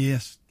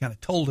Cornelius, kind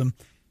of told him,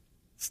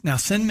 "Now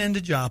send men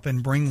to Joppa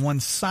and bring one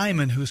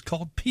Simon, who is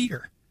called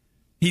Peter.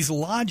 He's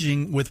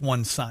lodging with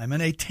one Simon,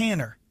 a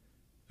tanner,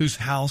 whose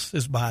house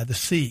is by the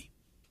sea."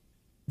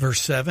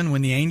 Verse 7,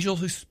 "When the angel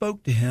who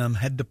spoke to him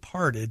had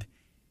departed,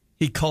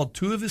 he called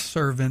 2 of his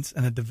servants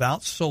and a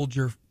devout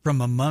soldier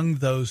from among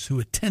those who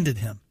attended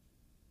him.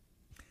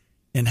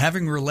 And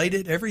having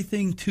related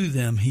everything to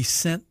them, he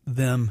sent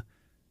them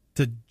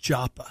to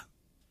Joppa."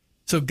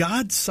 So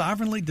God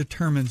sovereignly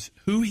determines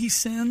who he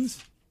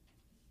sends,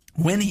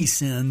 when he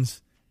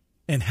sends,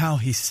 and how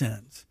he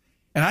sends.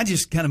 And I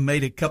just kind of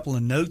made a couple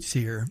of notes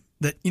here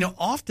that,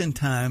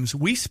 oftentimes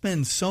we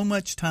spend so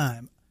much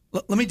time,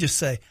 let me just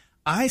say,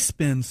 I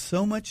spend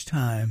so much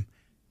time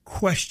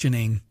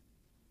questioning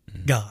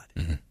God,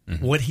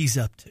 what he's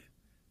up to.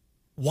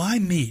 Why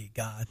me,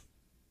 God?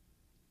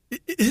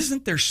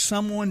 Isn't there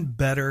someone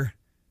better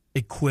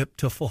equipped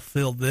to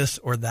fulfill this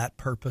or that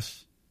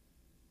purpose?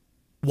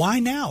 Why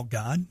now,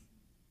 God?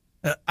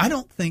 I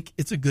don't think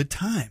it's a good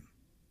time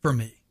for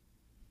me.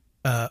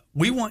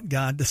 We want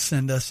God to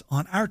send us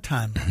on our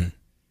timeline.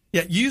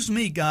 Yeah, use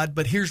me, God,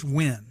 but here's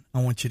when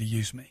I want you to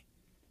use me.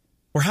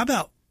 Or how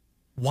about,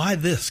 why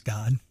this,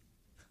 God?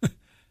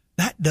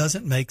 That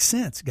doesn't make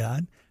sense,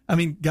 God. I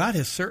mean, God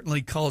has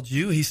certainly called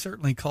you. He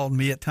certainly called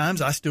me at times.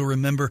 I still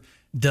remember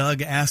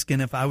Doug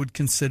asking if I would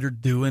consider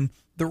doing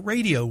the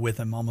radio with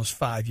him almost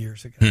 5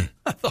 years ago.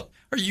 I thought,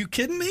 are you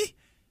kidding me?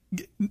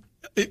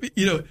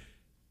 You know,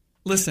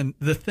 listen,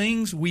 the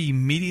things we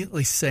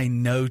immediately say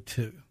no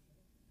to,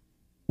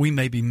 we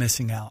may be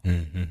missing out,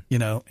 you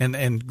know,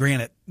 and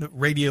granted, the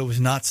radio was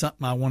not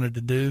something I wanted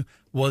to do,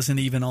 wasn't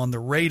even on the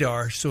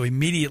radar. So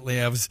immediately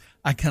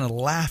I kind of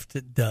laughed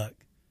at Doug.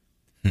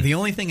 The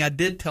only thing I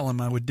did tell him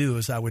I would do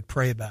is I would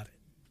pray about it.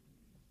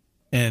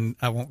 And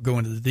I won't go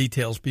into the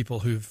details.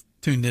 People who've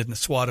tuned in to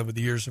SWAT over the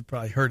years have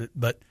probably heard it.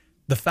 But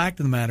the fact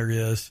of the matter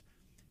is,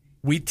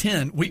 we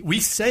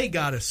say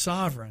God is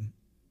sovereign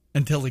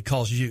until he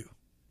calls you.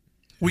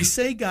 We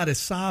say God is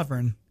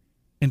sovereign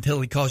until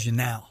he calls you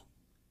now.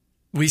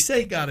 We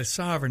say God is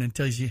sovereign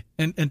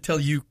until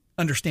you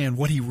understand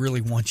what he really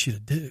wants you to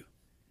do.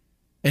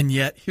 And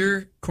yet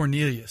here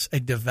Cornelius, a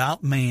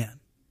devout man,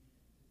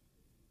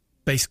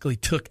 basically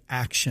took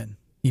action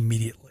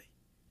immediately.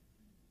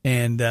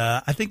 And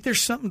I think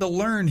there's something to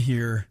learn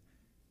here,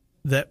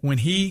 that when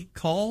he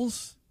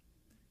calls,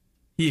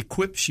 he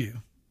equips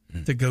you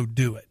to go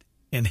do it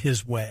in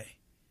his way.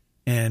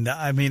 And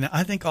I mean,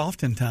 I think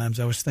oftentimes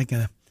I was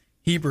thinking of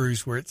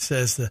Hebrews, where it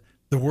says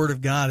the word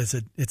of God is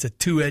it's a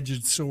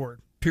two-edged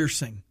sword,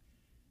 piercing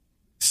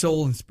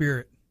soul and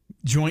spirit,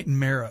 joint and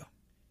marrow.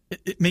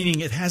 Meaning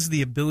it has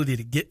the ability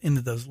to get into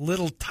those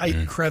little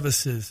tight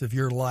crevices of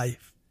your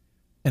life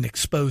and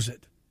expose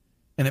it.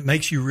 And it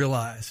makes you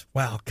realize,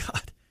 wow,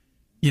 God,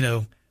 you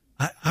know,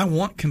 I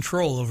want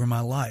control over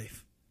my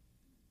life,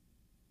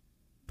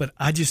 but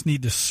I just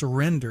need to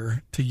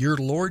surrender to your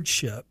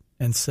lordship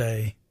and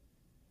say,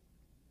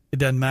 it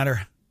doesn't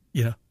matter,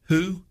 you know,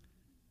 who,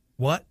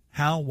 what,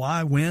 how,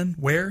 why, when,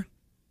 where,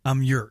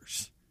 I'm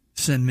yours.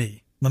 Send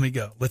me. Let me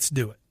go. Let's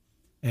do it.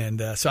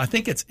 And so I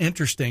think it's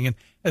interesting. And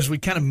as we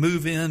kind of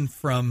move in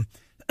from,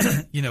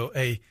 you know,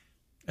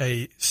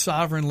 a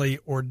sovereignly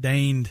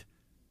ordained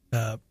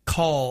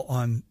call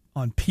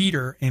on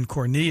Peter and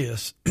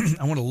Cornelius,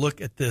 I want to look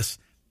at this,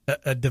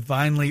 a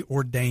divinely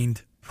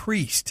ordained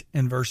priest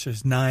in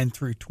verses 9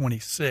 through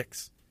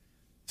 26.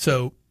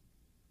 So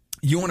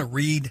you want to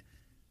read,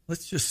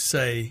 let's just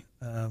say,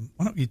 why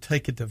don't you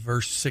take it to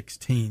verse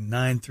 16,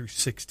 9 through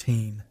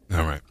 16.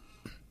 All right.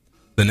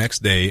 The next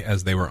day,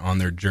 as they were on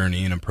their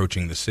journey and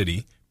approaching the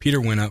city, Peter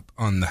went up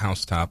on the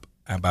housetop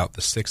about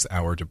the 6th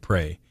hour to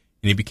pray,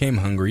 and he became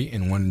hungry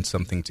and wanted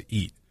something to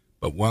eat.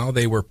 But while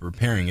they were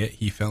preparing it,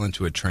 he fell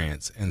into a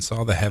trance, and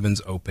saw the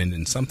heavens opened,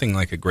 and something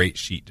like a great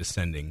sheet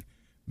descending,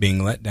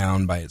 being let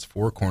down by its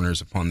four corners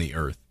upon the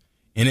earth.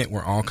 In it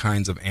were all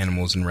kinds of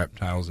animals and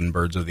reptiles and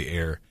birds of the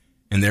air.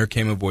 And there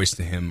came a voice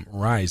to him,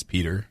 Rise,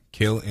 Peter,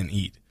 kill and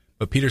eat.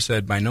 But Peter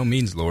said, By no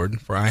means,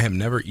 Lord, for I have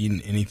never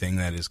eaten anything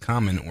that is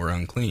common or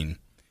unclean.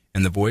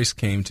 And the voice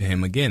came to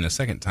him again a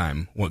second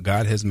time, What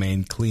God has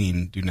made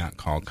clean, do not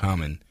call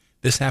common.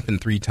 This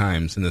happened 3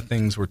 times, and the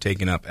things were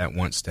taken up at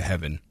once to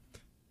heaven.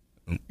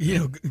 You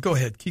know, go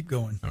ahead, keep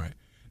going. All right.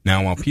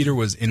 Now, while Peter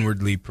was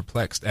inwardly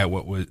perplexed at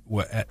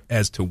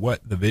as to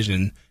what the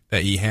vision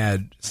that he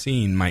had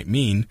seen might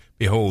mean,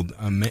 behold,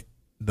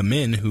 the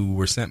men who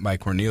were sent by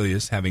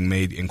Cornelius, having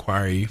made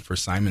inquiry for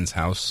Simon's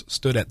house,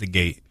 stood at the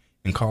gate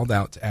and called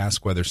out to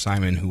ask whether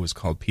Simon, who was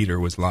called Peter,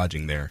 was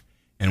lodging there.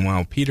 And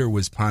while Peter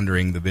was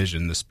pondering the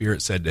vision, the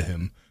Spirit said to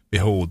him,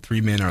 Behold,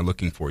 3 men are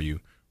looking for you.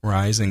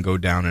 Rise and go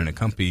down and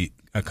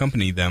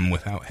accompany them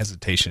without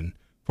hesitation,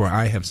 for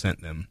I have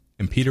sent them.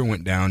 And Peter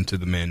went down to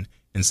the men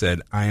and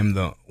said, I am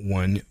the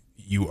one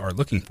you are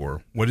looking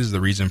for. What is the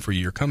reason for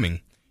your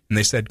coming? And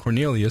they said,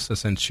 Cornelius, a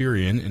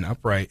centurion, an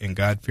upright and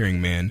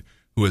God-fearing man,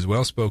 who is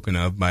well spoken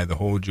of by the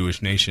whole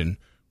Jewish nation,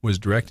 was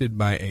directed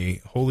by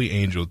a holy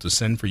angel to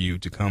send for you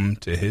to come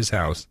to his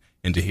house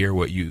and to hear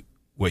what you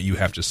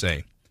have to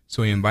say.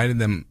 So he invited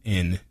them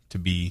in to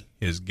be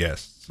his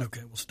guests.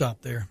 Okay, we'll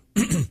stop there.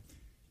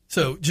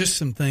 So just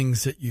some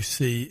things that you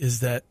see is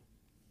that,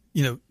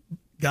 you know,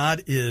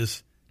 God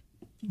is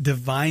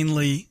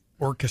divinely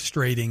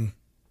orchestrating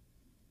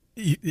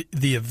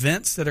the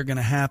events that are going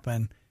to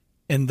happen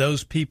in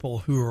those people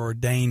who are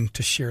ordained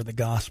to share the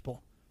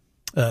gospel.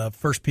 1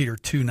 Peter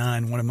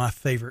 2:9, one of my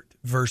favorite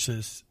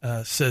verses,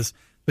 says,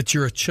 But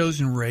you're a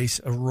chosen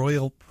race, a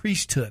royal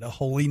priesthood, a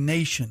holy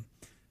nation,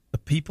 the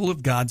people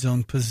of God's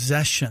own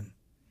possession.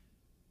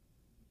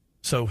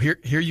 So here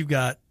you've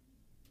got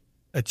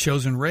a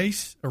chosen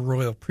race, a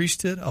royal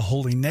priesthood, a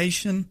holy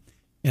nation,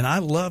 and I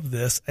love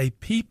this, a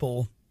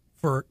people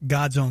for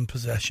God's own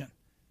possession.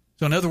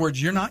 So in other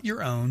words, you're not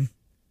your own,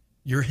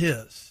 you're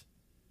his.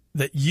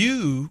 That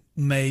you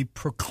may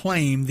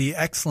proclaim the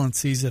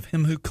excellencies of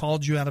him who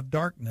called you out of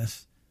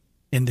darkness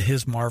into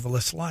his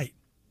marvelous light.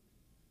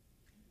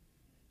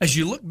 As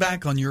you look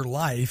back on your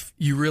life,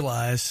 you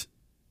realize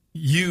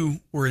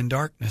you were in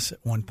darkness at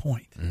one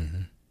point.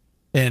 Mm-hmm.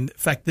 And in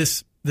fact,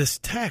 this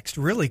text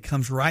really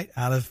comes right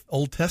out of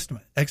Old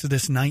Testament,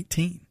 Exodus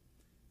 19.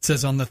 It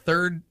says, on the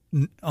third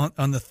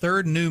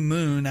new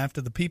moon,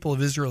 after the people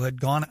of Israel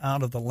had gone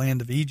out of the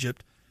land of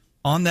Egypt,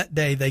 on that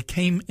day, they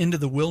came into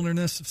the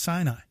wilderness of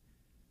Sinai.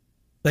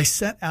 They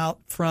set out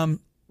from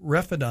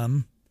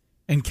Rephidim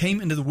and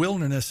came into the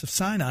wilderness of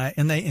Sinai,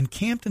 and they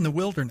encamped in the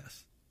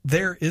wilderness.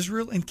 There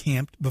Israel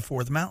encamped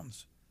before the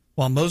mountains.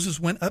 While Moses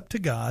went up to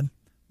God,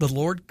 the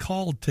Lord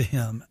called to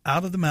him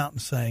out of the mountain,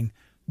 saying,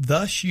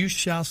 Thus you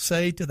shall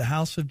say to the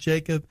house of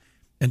Jacob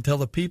and tell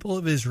the people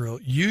of Israel,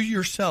 you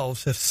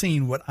yourselves have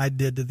seen what I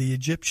did to the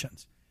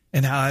Egyptians,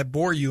 and how I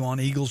bore you on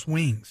eagle's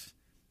wings,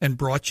 and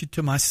brought you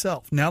to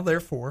myself. Now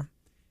therefore,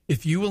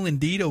 if you will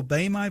indeed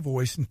obey my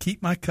voice and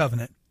keep my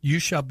covenant, you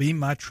shall be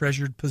my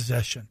treasured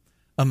possession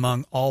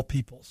among all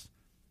peoples.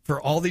 For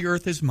all the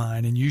earth is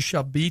mine, and you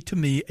shall be to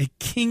me a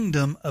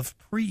kingdom of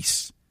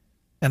priests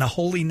and a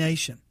holy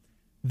nation.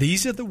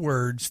 These are the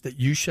words that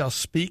you shall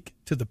speak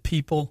to the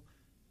people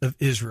of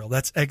Israel.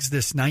 That's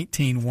Exodus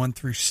 19, 1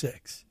 through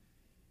 6.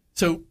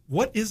 So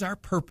what is our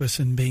purpose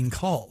in being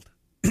called?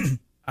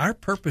 Our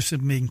purpose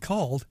in being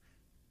called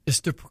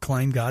is to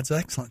proclaim God's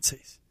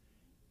excellencies.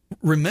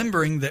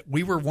 Remembering that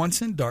we were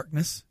once in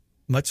darkness,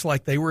 much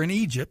like they were in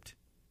Egypt,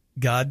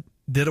 God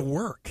did a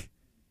work.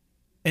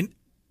 And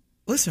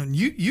listen,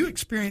 you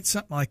experience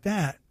something like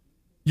that,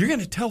 you're going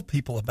to tell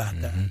people about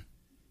that.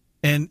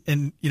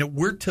 And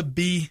we're to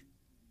be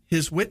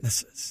his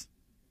witnesses.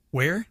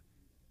 Where?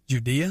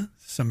 Judea,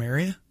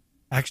 Samaria,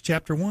 Acts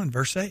chapter 1,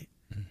 verse 8.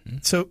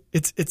 So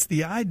it's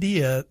the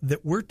idea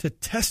that we're to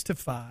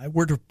testify,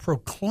 we're to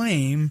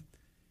proclaim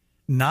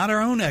not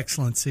our own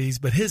excellencies,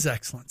 but his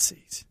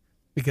excellencies,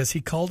 because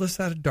he called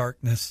us out of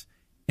darkness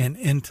and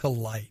into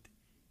light.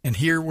 And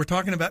here we're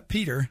talking about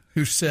Peter,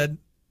 who said,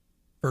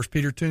 1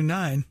 Peter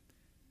 2:9,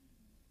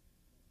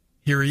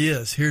 here he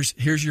is.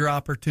 Here's your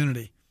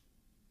opportunity.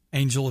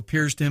 Angel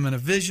appears to him in a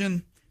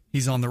vision.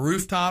 He's on the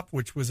rooftop,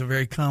 which was a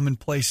very common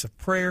place of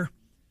prayer.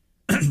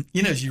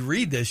 As you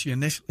read this,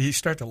 you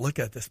start to look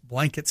at this,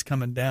 blankets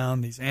coming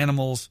down, these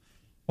animals.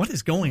 What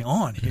is going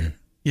on here?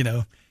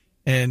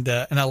 And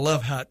I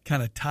love how it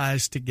kind of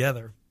ties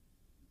together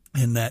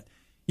in that,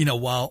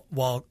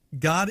 while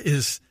God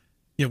is,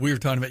 we were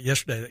talking about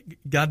yesterday,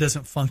 that God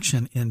doesn't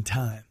function in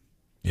time.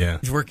 Yeah.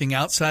 He's working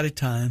outside of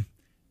time.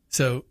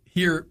 So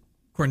here,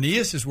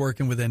 Cornelius is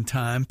working within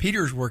time.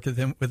 Peter's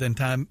working within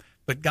time,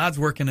 but God's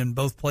working in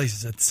both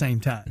places at the same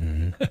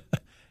time.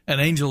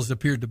 And angels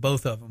appeared to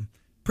both of them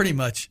pretty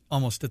much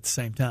almost at the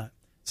same time.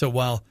 So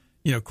while,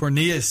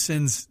 Cornelius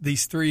sends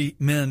these three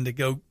men to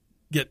go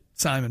get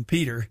Simon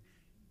Peter,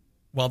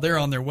 while they're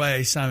on their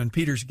way, Simon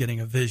Peter's getting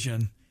a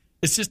vision.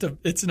 It's just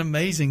it's an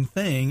amazing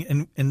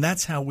thing. And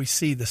that's how we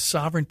see the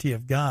sovereignty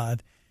of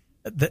God,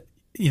 that,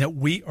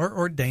 we are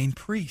ordained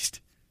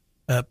priests.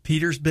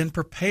 Peter's been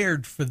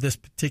prepared for this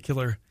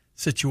particular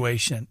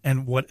situation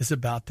and what is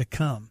about to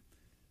come.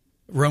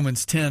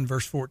 Romans 10,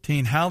 verse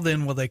 14, how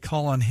then will they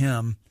call on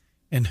him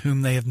in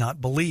whom they have not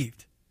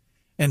believed?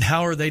 And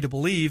how are they to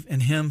believe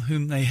in him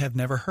whom they have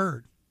never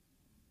heard?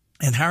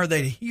 And how are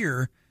they to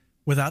hear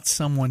without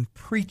someone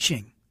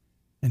preaching?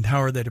 And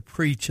how are they to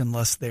preach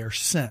unless they are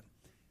sent?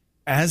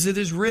 As it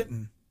is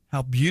written,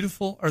 how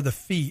beautiful are the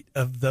feet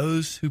of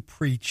those who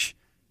preach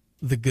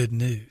the good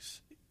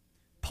news.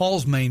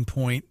 Paul's main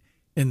point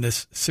in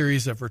this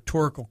series of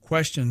rhetorical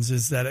questions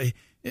is that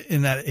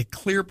a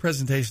clear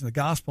presentation of the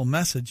gospel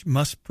message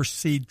must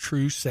precede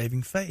true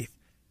saving faith,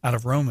 out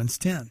of Romans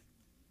 10.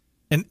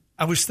 And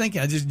I was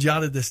thinking, I just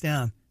jotted this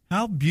down.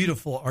 How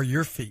beautiful are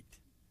your feet?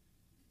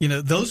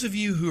 Those of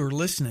you who are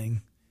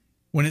listening,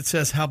 when it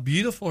says how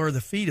beautiful are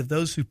the feet of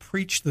those who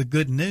preach the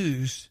good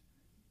news,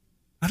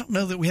 I don't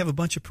know that we have a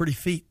bunch of pretty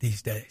feet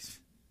these days,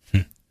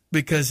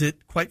 because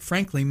it, quite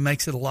frankly,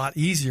 makes it a lot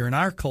easier in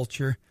our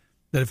culture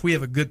that if we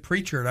have a good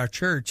preacher at our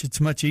church,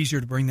 it's much easier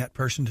to bring that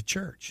person to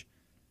church.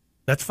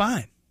 That's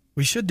fine.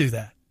 We should do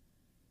that.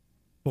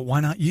 But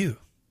why not you?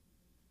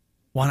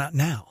 Why not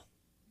now?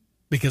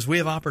 Because we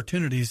have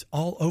opportunities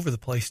all over the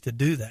place to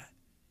do that.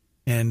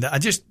 And I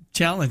just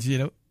challenge,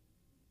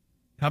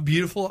 how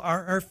beautiful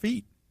are our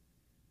feet?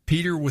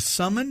 Peter was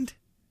summoned,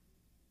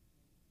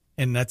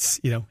 and that's,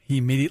 he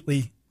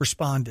immediately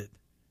responded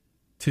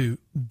to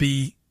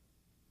be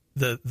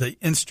the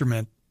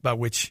instrument by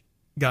which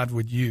God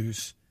would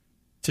use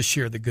to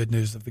share the good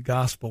news of the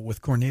gospel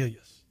with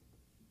Cornelius.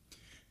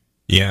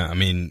 Yeah, I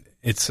mean,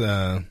 I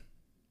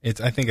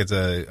think it's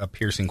a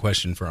piercing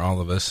question for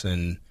all of us,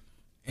 and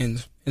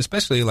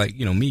especially like,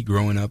 me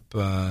growing up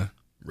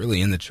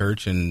really in the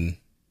church and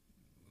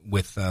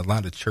with a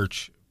lot of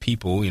church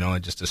people, I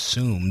just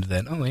assumed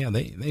that, oh yeah,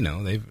 they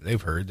know,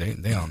 they've heard,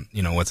 they all,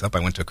 what's up. I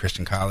went to a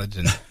Christian college,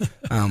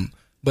 and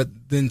but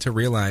then to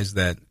realize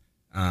that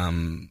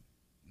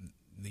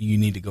you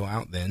need to go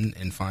out then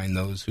and find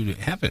those who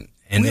haven't,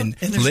 and then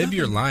live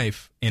your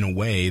life in a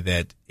way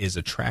that is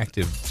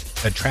attractive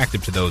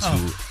attractive to those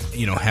who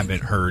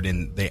haven't heard,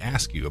 and they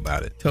ask you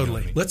about it. Totally. You know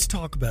what I mean? Let's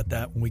talk about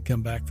that when we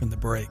come back from the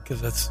break,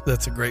 because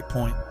that's a great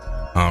point.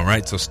 All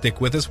right, so stick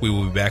with us. We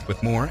will be back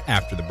with more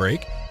after the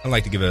break. I'd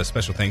like to give a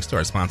special thanks to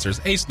our sponsors,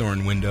 Ace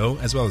Norton Window,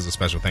 as well as a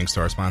special thanks to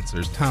our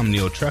sponsors, Tom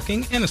Neal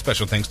Trucking, and a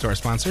special thanks to our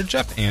sponsor,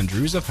 Jeff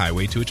Andrews of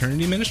Highway to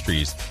Eternity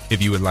Ministries.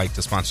 If you would like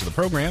to sponsor the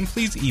program,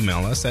 please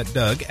email us at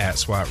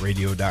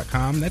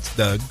doug@swatradio.com. That's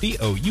Doug,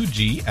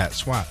 DOUG,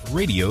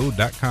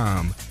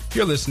 @swatradio.com.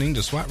 You're listening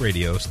to SWAT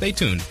Radio. Stay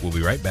tuned. We'll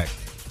be right back.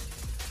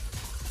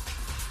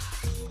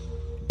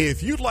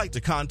 If you'd like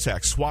to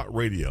contact SWAT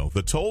Radio,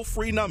 the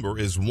toll-free number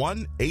is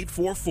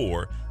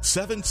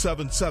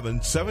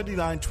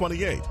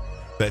 1-844-777-7928.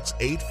 That's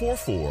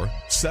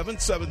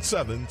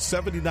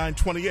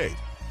 844-777-7928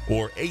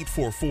 or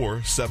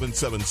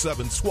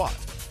 844-777-SWAT.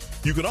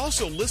 You can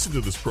also listen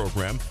to this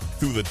program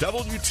through the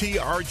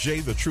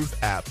WTRJ The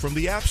Truth app from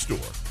the App Store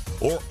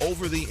or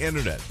over the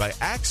internet by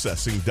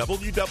accessing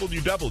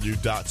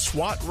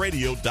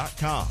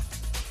www.swatradio.com.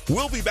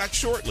 We'll be back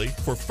shortly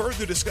for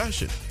further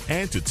discussion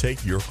and to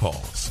take your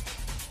calls.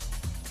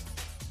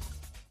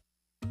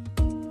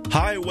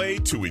 Highway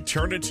to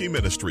Eternity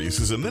Ministries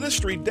is a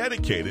ministry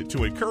dedicated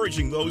to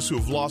encouraging those who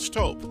have lost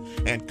hope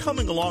and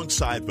coming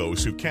alongside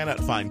those who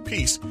cannot find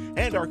peace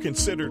and are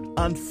considered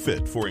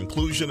unfit for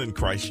inclusion in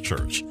Christ's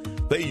church.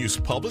 They use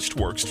published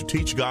works to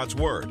teach God's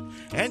Word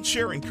and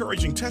share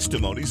encouraging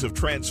testimonies of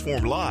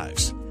transformed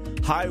lives.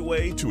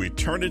 Highway to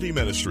Eternity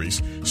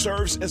Ministries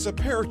serves as a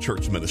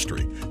parachurch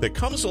ministry that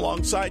comes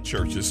alongside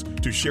churches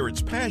to share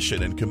its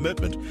passion and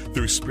commitment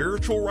through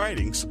spiritual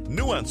writings,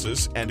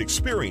 nuances, and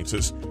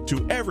experiences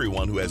to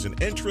everyone who has an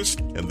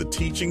interest in the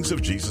teachings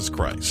of Jesus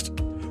Christ.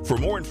 For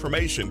more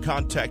information,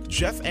 contact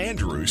Jeff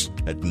Andrews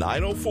at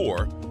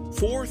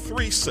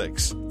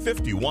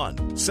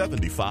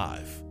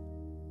 904-436-5175.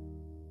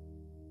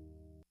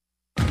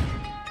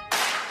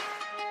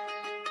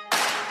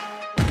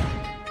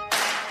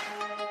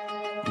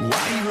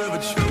 Why you ever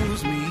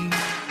chose me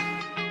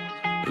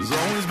has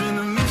always been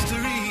a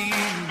mystery.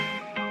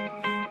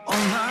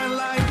 All my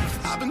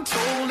life I've been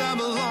told I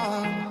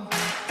belong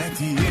at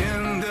the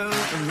end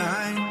of the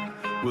line.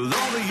 With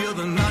all the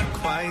other not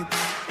quite,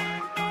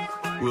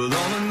 with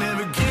all the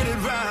never get it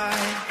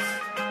right.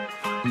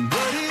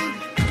 But it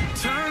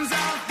turns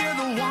out they're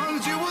the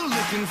ones you were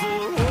looking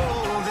for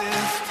all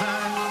this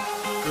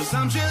time. 'Cause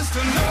I'm just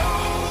a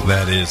no.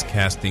 That is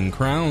Casting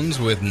Crowns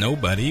with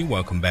Nobody.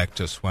 Welcome back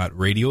to SWAT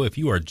Radio. If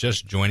you are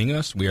just joining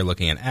us, we are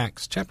looking at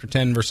Acts chapter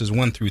 10, verses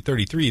 1 through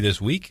 33 this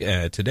week.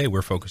 Today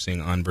we're focusing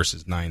on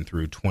verses 9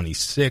 through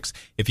 26.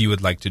 If you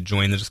would like to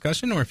join the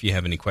discussion or if you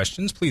have any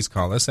questions, please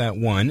call us at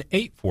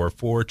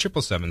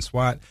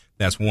 1-844-777-SWAT.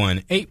 That's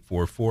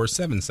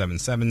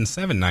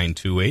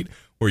 1-844-777-7928.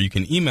 Or you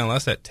can email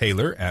us at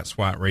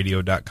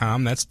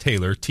taylor@swatradio.com. That's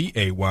Taylor,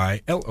 Taylor,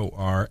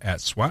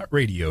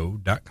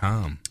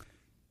 @swatradio.com.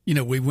 You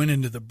know, we went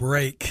into the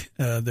break.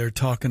 They're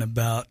talking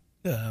about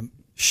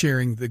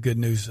sharing the good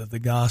news of the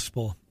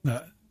gospel.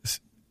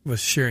 Was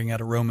sharing out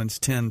of Romans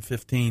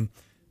 10:15,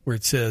 where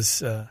it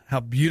says,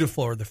 how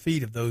beautiful are the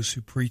feet of those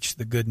who preach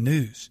the good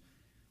news.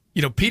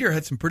 You know, Peter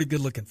had some pretty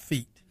good-looking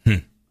feet.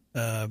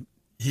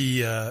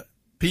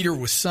 Peter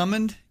was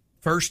summoned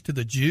first to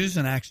the Jews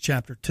in Acts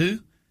chapter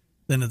 2,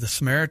 then to the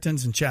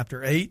Samaritans in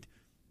chapter 8,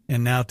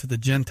 and now to the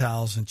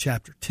Gentiles in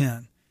chapter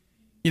 10.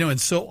 You know,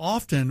 and so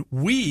often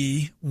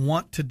we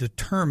want to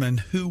determine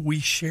who we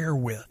share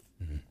with,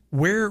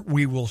 where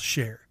we will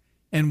share,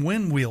 and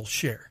when we'll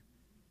share.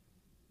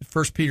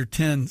 1 Peter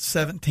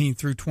 10:17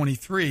 through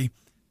 23,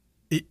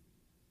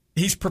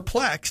 he's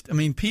perplexed. I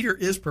mean, Peter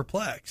is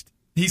perplexed.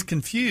 He's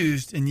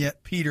confused, and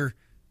yet Peter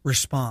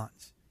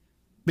responds.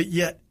 But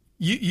yet,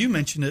 you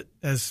mentioned it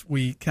as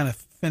we kind of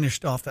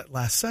finished off that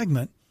last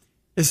segment,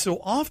 is so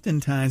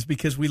oftentimes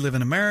because we live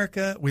in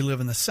America, we live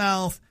in the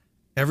South,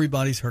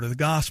 everybody's heard of the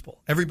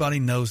gospel. Everybody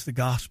knows the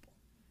gospel.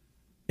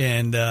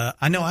 And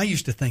I know I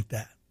used to think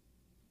that.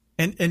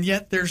 And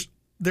yet there's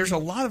a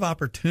lot of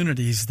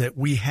opportunities that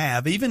we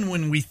have, even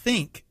when we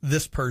think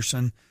this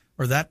person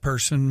or that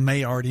person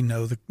may already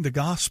know the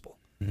gospel.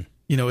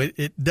 You know,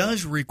 it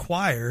does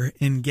require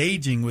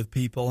engaging with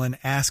people and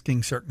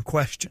asking certain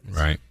questions.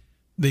 Right.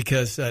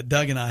 Because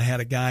Doug and I had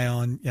a guy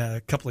on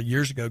a couple of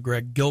years ago,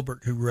 Greg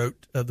Gilbert, who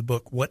wrote the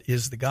book, What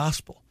is the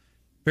Gospel?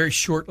 Very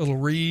short little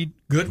read,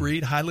 good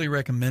read, highly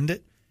recommend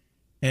it.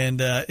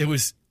 And it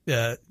was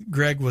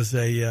Greg was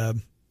I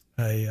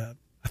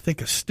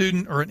think a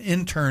student or an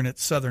intern at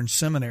Southern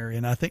Seminary,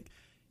 and I think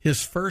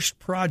his first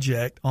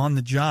project on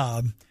the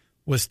job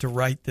was to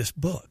write this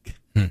book.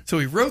 So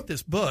he wrote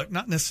this book,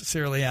 not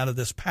necessarily out of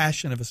this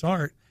passion of his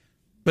heart,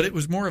 but it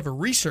was more of a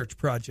research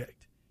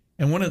project.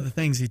 And one of the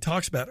things he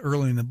talks about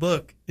early in the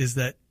book is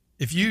that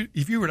if you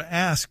were to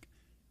ask,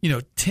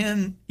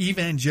 10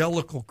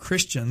 evangelical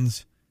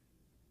Christians,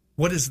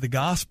 what is the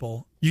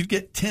gospel, you'd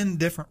get 10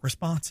 different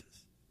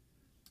responses.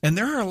 And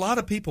there are a lot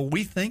of people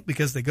we think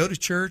because they go to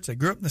church, they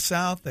grew up in the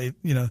South, they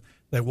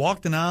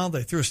walked an aisle,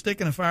 they threw a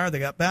stick in a fire, they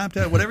got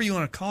baptized, whatever you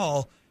want to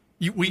call,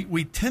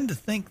 we tend to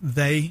think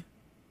they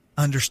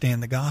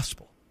understand the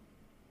gospel.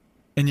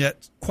 And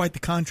yet, quite the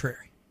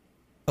contrary.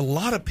 A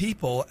lot of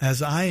people,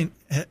 as I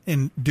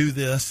do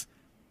this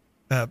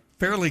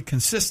fairly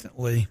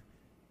consistently,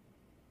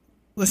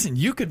 listen,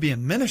 you could be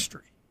in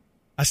ministry.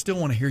 I still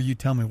want to hear you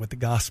tell me what the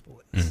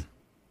gospel is. Mm.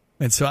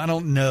 And so I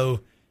don't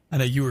know. I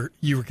know you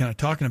were kind of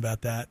talking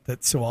about that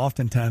so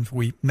oftentimes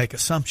we make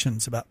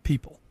assumptions about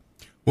people.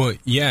 Well,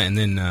 yeah, and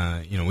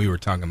then we were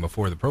talking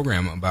before the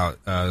program about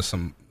a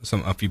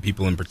few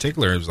people in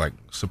particular. It was like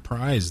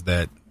surprised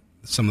that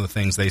some of the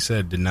things they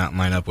said did not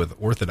line up with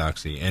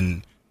orthodoxy,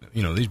 and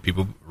these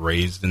people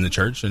raised in the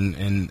church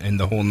and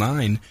the whole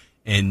nine,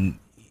 and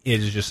it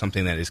is just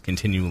something that is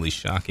continually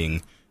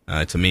shocking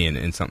to me,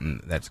 and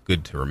something that's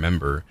good to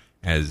remember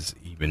as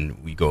even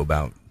we go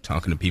about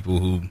talking to people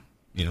who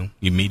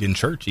you meet in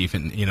church,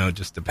 even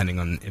just depending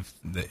on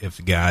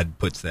if God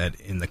puts that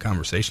in the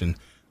conversation.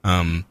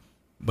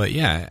 But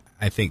yeah,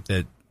 I think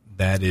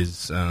that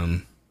is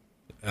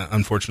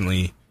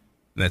unfortunately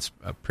that's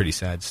a pretty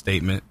sad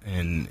statement,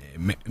 and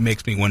it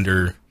makes me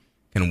wonder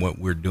kind of what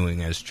we're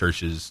doing as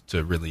churches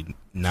to really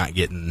not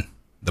getting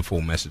the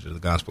full message of the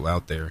gospel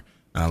out there,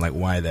 like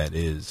why that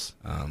is,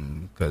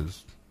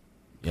 because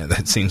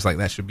that seems like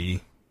that should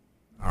be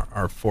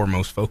our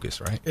foremost focus,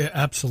 right? Yeah,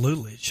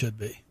 absolutely, it should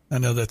be. I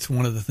know that's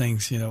one of the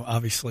things,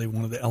 obviously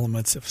one of the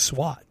elements of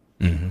SWAT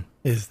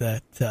is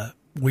that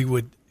we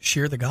would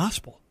share the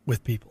gospel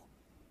with people.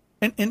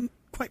 And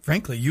quite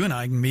frankly, you and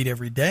I can meet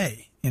every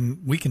day,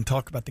 and we can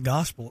talk about the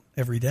gospel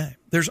every day.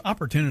 There's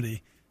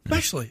opportunity,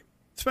 especially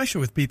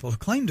with people who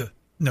claim to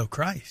know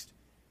Christ,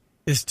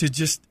 is to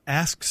just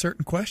ask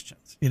certain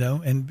questions,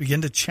 and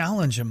begin to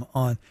challenge them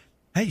on,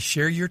 hey,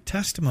 share your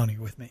testimony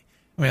with me.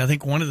 I mean, I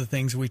think one of the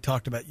things we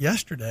talked about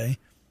yesterday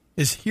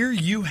is here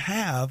you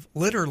have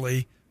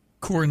literally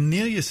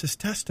Cornelius'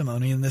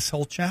 testimony in this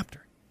whole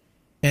chapter.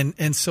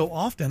 And so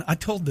often, I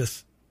told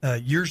this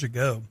years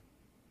ago,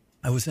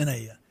 I was in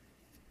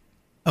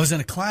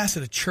a class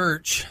at a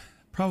church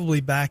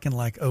probably back in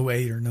like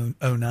 08 or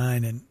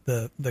 09, and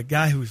the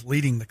guy who was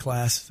leading the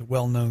class is a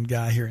well-known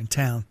guy here in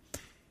town.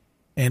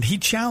 And he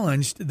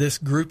challenged this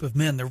group of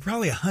men. There were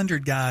probably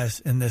 100 guys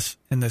in this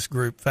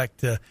group. In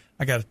fact,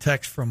 I got a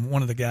text from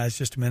one of the guys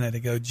just a minute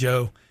ago,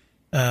 Joe.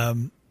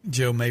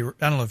 Joe may, I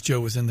don't know if Joe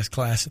was in this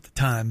class at the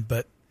time,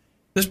 but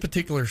this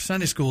particular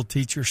Sunday school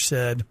teacher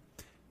said,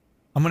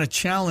 I'm going to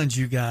challenge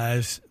you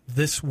guys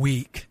this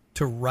week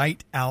to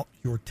write out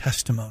your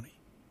testimony.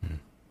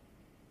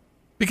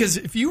 Because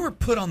if you were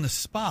put on the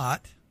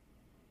spot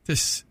to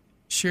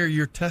share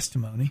your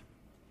testimony,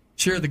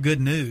 share the good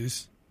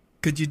news,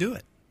 could you do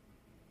it?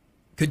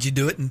 Could you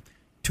do it in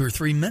 2 or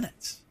 3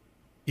 minutes?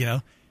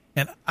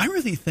 And I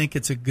really think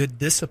it's a good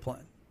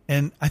discipline.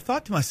 And I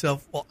thought to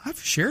myself, well, I've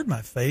shared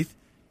my faith.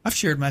 I've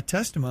shared my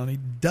testimony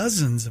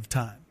dozens of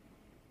times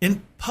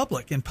in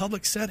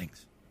public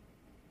settings,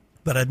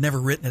 but I'd never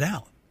written it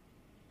out.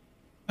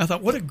 I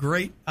thought,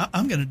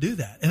 I'm going to do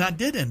that. And I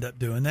did end up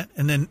doing that.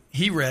 And then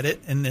he read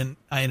it, and then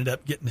I ended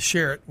up getting to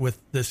share it with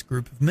this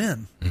group of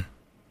men. Mm.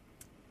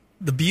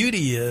 The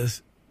beauty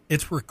is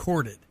it's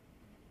recorded.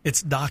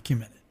 It's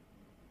documented.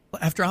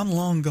 After I'm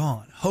long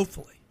gone,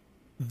 hopefully,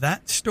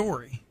 that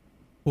story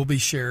will be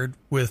shared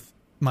with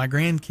my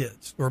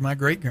grandkids or my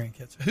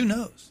great-grandkids. Who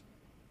knows?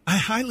 I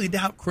highly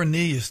doubt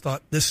Cornelius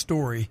thought this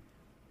story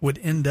would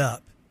end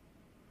up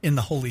in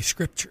the Holy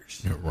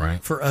Scriptures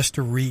for us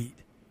to read.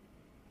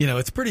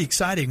 It's pretty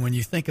exciting when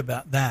you think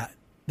about that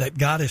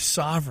God is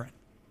sovereign.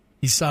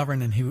 He's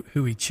sovereign in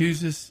who he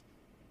chooses.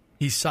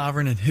 He's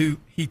sovereign in who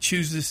he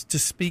chooses to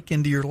speak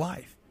into your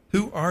life.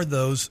 Who are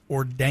those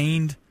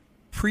ordained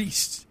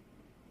priests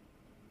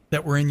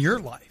that were in your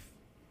life?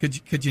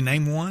 Could you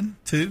name one,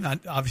 two?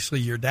 Obviously,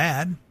 your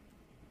dad.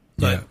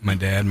 Yeah, my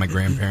dad, my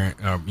grandparent,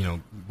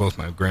 both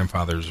my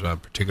grandfathers in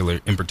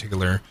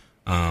particular,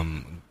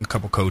 a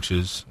couple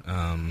coaches.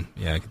 I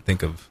can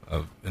think of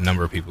a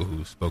number of people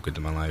who spoke into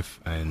my life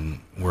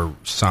and were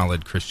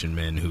solid Christian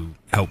men who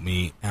helped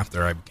me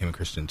after I became a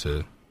Christian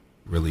to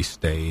really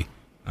stay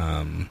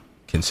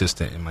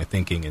consistent in my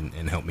thinking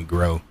and help me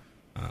grow.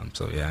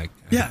 To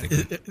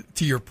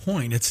your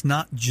point, it's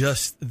not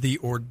just the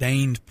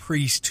ordained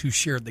priest who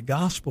shared the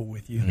gospel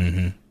with you.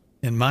 Mm-hmm.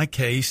 In my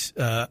case,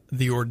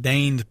 the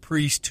ordained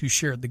priest who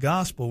shared the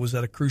gospel was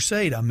at a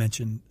crusade I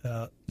mentioned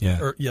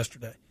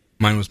yesterday.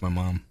 Mine was my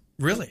mom.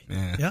 Really?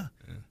 Yeah.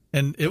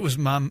 And it was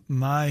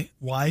my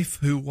wife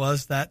who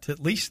was that to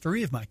at least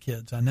 3 of my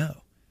kids, I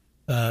know.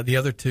 The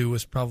other 2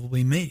 was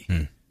probably me,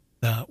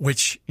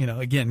 which,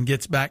 again,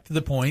 gets back to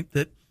the point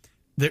that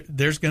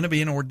there's going to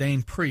be an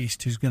ordained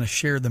priest who's going to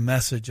share the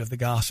message of the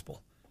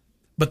gospel.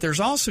 But there's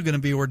also going to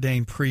be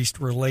ordained priest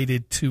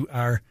related to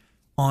our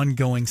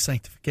ongoing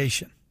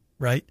sanctification,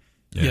 right?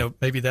 Yeah.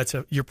 Maybe that's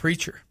your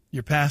preacher,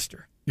 your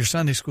pastor, your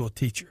Sunday school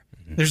teacher.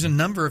 Mm-hmm. There's a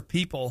number of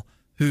people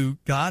who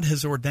God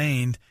has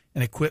ordained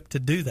and equipped to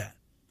do that.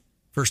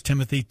 1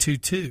 Timothy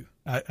 2:2.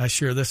 I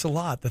share this a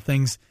lot. The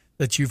things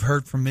that you've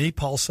heard from me,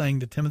 Paul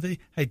saying to Timothy,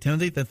 hey,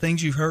 Timothy, the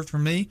things you've heard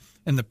from me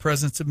in the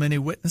presence of many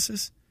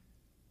witnesses,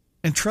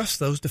 entrust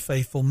those to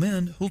faithful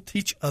men who'll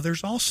teach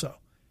others also.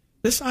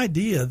 This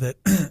idea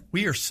that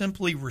we are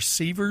simply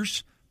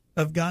receivers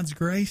of God's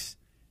grace.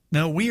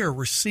 No, we are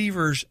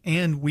receivers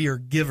and we are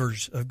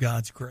givers of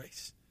God's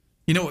grace.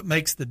 You know what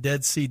makes the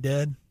Dead Sea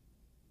dead?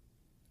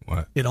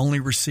 What? It only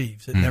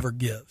receives. It never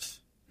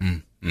gives.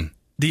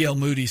 D.L.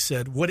 Moody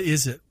said, "What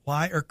is it?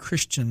 Why are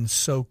Christians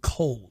so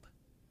cold?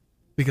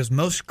 Because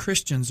most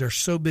Christians are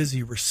so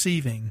busy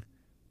receiving,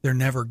 they're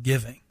never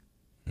giving.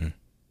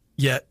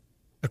 Yet,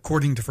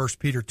 according to 1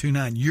 Peter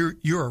 2:9,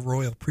 you're a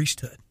royal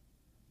priesthood.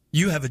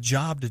 You have a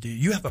job to do.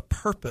 You have a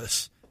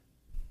purpose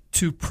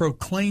to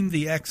proclaim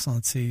the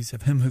excellencies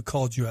of him who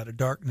called you out of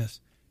darkness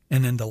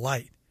and into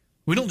light."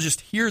 We don't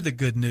just hear the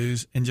good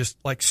news and just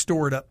like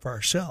store it up for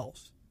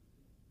ourselves.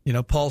 You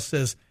know, Paul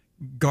says,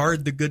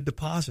 guard the good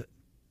deposit.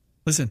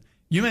 Listen,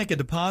 you make a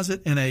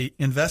deposit in a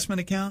investment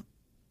account,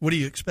 what do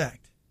you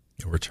expect?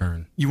 A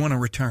return. You want a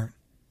return.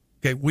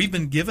 Okay, we've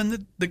been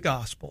given the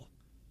gospel.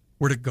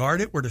 We're to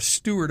guard it. We're to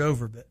steward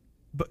over it.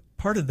 But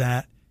part of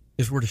that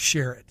is we're to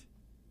share it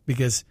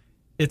because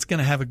it's going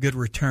to have a good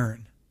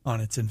return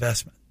on its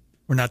investment.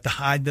 We're not to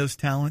hide those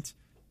talents.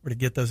 We're to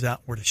get those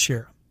out. We're to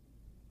share them.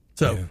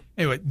 So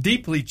anyway,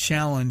 deeply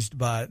challenged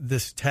by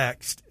this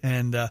text.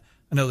 And I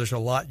know there's a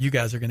lot you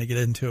guys are going to get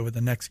into over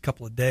the next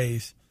couple of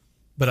days.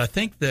 But I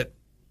think that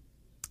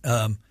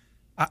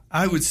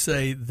I would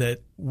say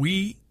that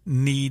we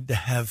need to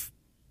have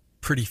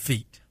pretty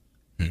feet.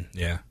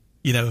 Yeah.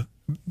 You know,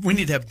 we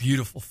need to have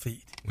beautiful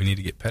feet. We need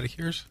to get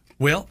pedicures?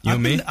 Well, You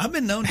and me? I've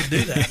been known to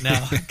do that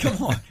now.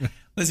 Come on.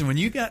 Listen, when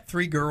you got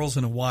 3 girls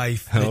and a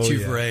wife that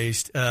you've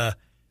raised,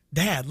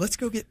 Dad, let's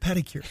go get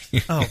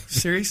pedicures. Oh,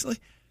 seriously?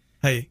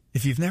 Hey,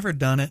 if you've never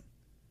done it,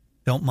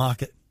 don't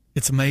mock it.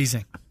 It's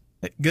amazing.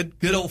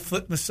 Good old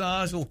foot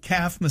massage, little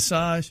calf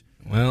massage.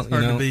 Well, you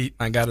know,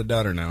 I got a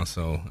daughter now,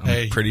 so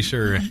I'm pretty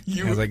sure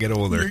as I get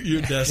older.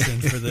 You're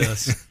destined for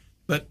this.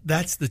 But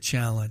that's the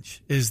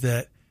challenge, is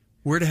that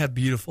we're to have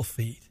beautiful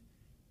feet.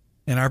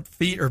 And our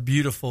feet are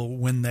beautiful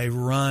when they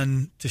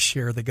run to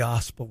share the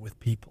gospel with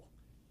people.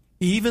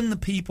 Even the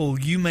people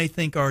you may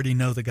think already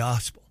know the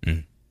gospel.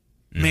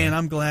 Man,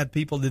 I'm glad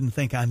people didn't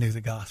think I knew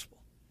the gospel.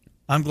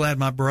 I'm glad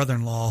my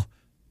brother-in-law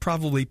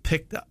probably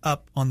picked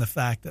up on the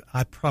fact that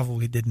I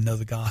probably didn't know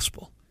the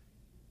gospel.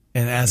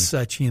 And as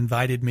such, he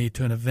invited me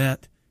to an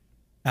event.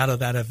 Out of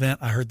that event,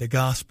 I heard the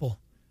gospel.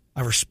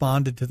 I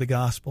responded to the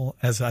gospel.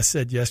 As I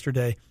said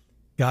yesterday,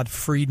 God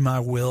freed my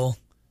will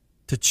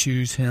to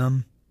choose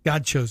him.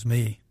 God chose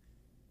me.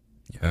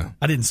 Yeah.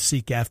 I didn't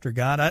seek after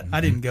God.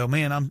 I didn't go,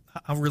 man,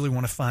 I really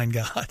want to find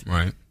God.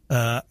 Right.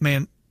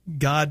 Man,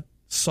 God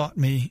sought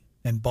me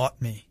and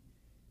bought me.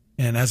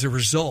 And as a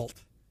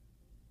result,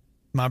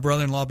 my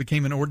brother-in-law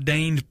became an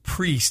ordained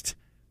priest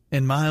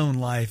in my own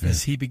life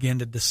as he began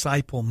to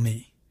disciple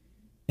me.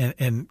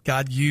 And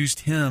God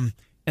used him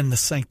in the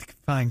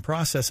sanctifying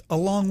process,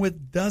 along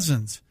with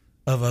dozens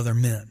of other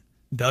men.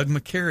 Doug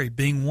McCary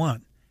being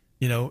one,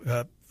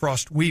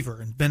 Frost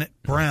Weaver and Bennett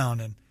Brown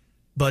and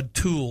Bud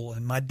Toole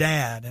and my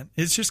dad. And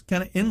it's just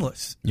kind of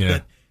endless. Yeah.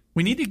 But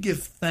we need to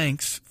give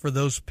thanks for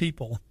those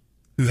people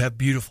who have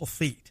beautiful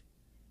feet.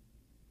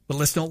 But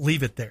let's don't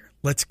leave it there.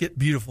 Let's get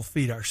beautiful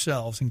feet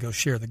ourselves and go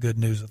share the good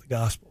news of the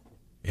gospel.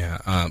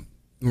 Yeah.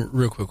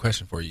 Real quick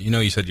question for you.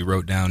 You said you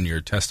wrote down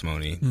your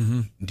testimony.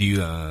 Mm-hmm. Do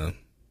you,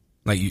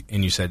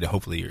 and you said that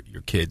hopefully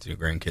your kids, your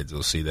grandkids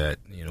will see that,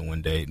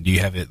 one day. Do you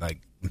have it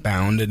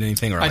bound in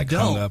anything or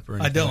hung up or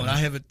anything? I don't. I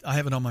have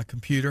it on my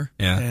computer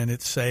and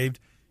it's saved.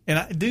 And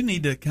I do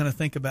need to kind of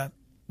think about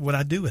what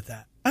I do with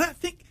that. And I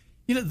think,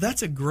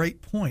 that's a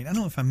great point. I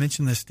don't know if I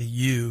mentioned this to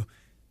you.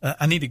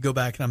 I need to go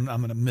back and I'm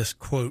going to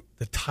misquote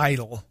the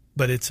title,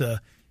 but it's I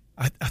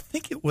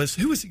think it was,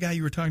 who was the guy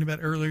you were talking about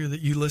earlier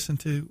that you listened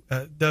to?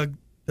 Doug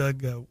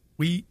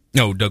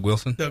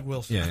Wilson. Doug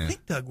Wilson. Yeah, I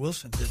think Doug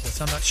Wilson did this.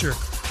 I'm not sure,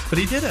 but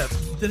he did a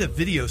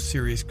video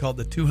series called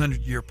the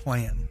 200-Year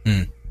Plan.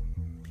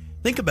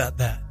 Think about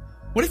that.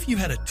 What if you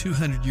had a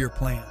 200-year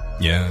plan?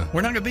 Yeah.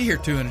 We're not going to be here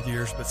 200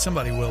 years, but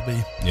somebody will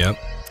be. Yep.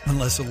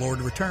 Unless the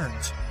Lord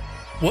returns.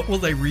 What will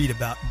they read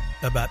about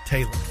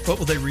Taylor? What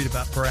will they read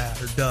about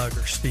Brad or Doug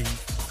or Steve?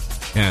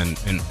 And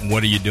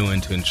what are you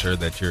doing to ensure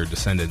that your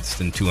descendants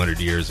in 200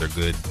 years are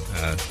good,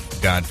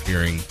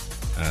 God-fearing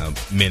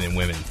men and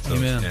women? So,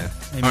 Amen. Yeah.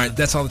 Amen. All right,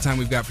 that's all the time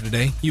we've got for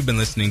today. You've been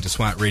listening to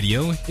SWAT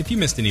Radio. If you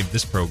missed any of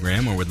this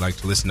program or would like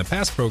to listen to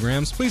past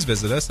programs, please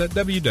visit us at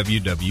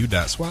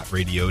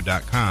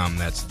www.swatradio.com.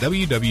 That's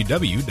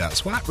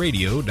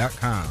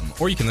www.swatradio.com.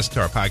 Or you can listen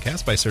to our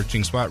podcast by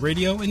searching SWAT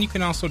Radio, and you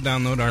can also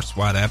download our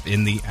SWAT app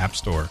in the App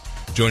Store.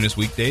 Join us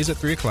weekdays at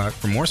 3 o'clock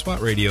for more SWAT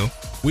Radio.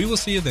 We will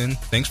see you then.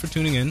 Thanks for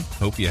tuning in.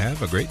 Hope you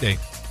have a great day.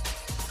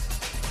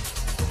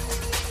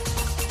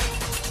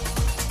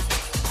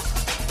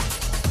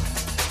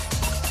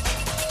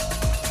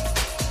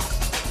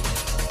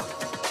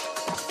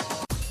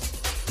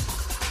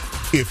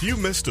 If you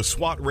missed a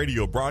SWAT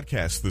Radio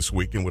broadcast this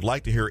week and would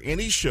like to hear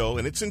any show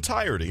in its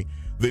entirety,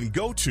 then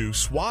go to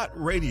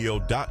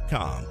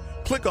SWATradio.com.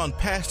 Click on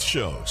past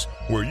shows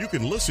where you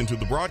can listen to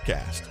the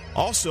broadcast.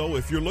 Also,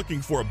 if you're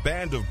looking for a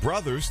band of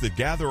brothers that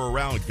gather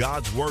around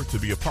God's Word to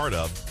be a part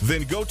of,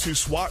 then go to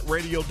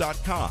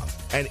SWATradio.com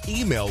and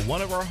email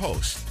one of our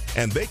hosts,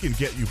 and they can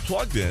get you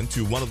plugged in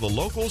to one of the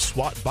local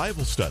SWAT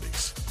Bible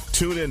studies.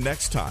 Tune in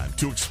next time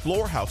to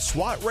explore how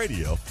SWAT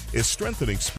Radio is strengthening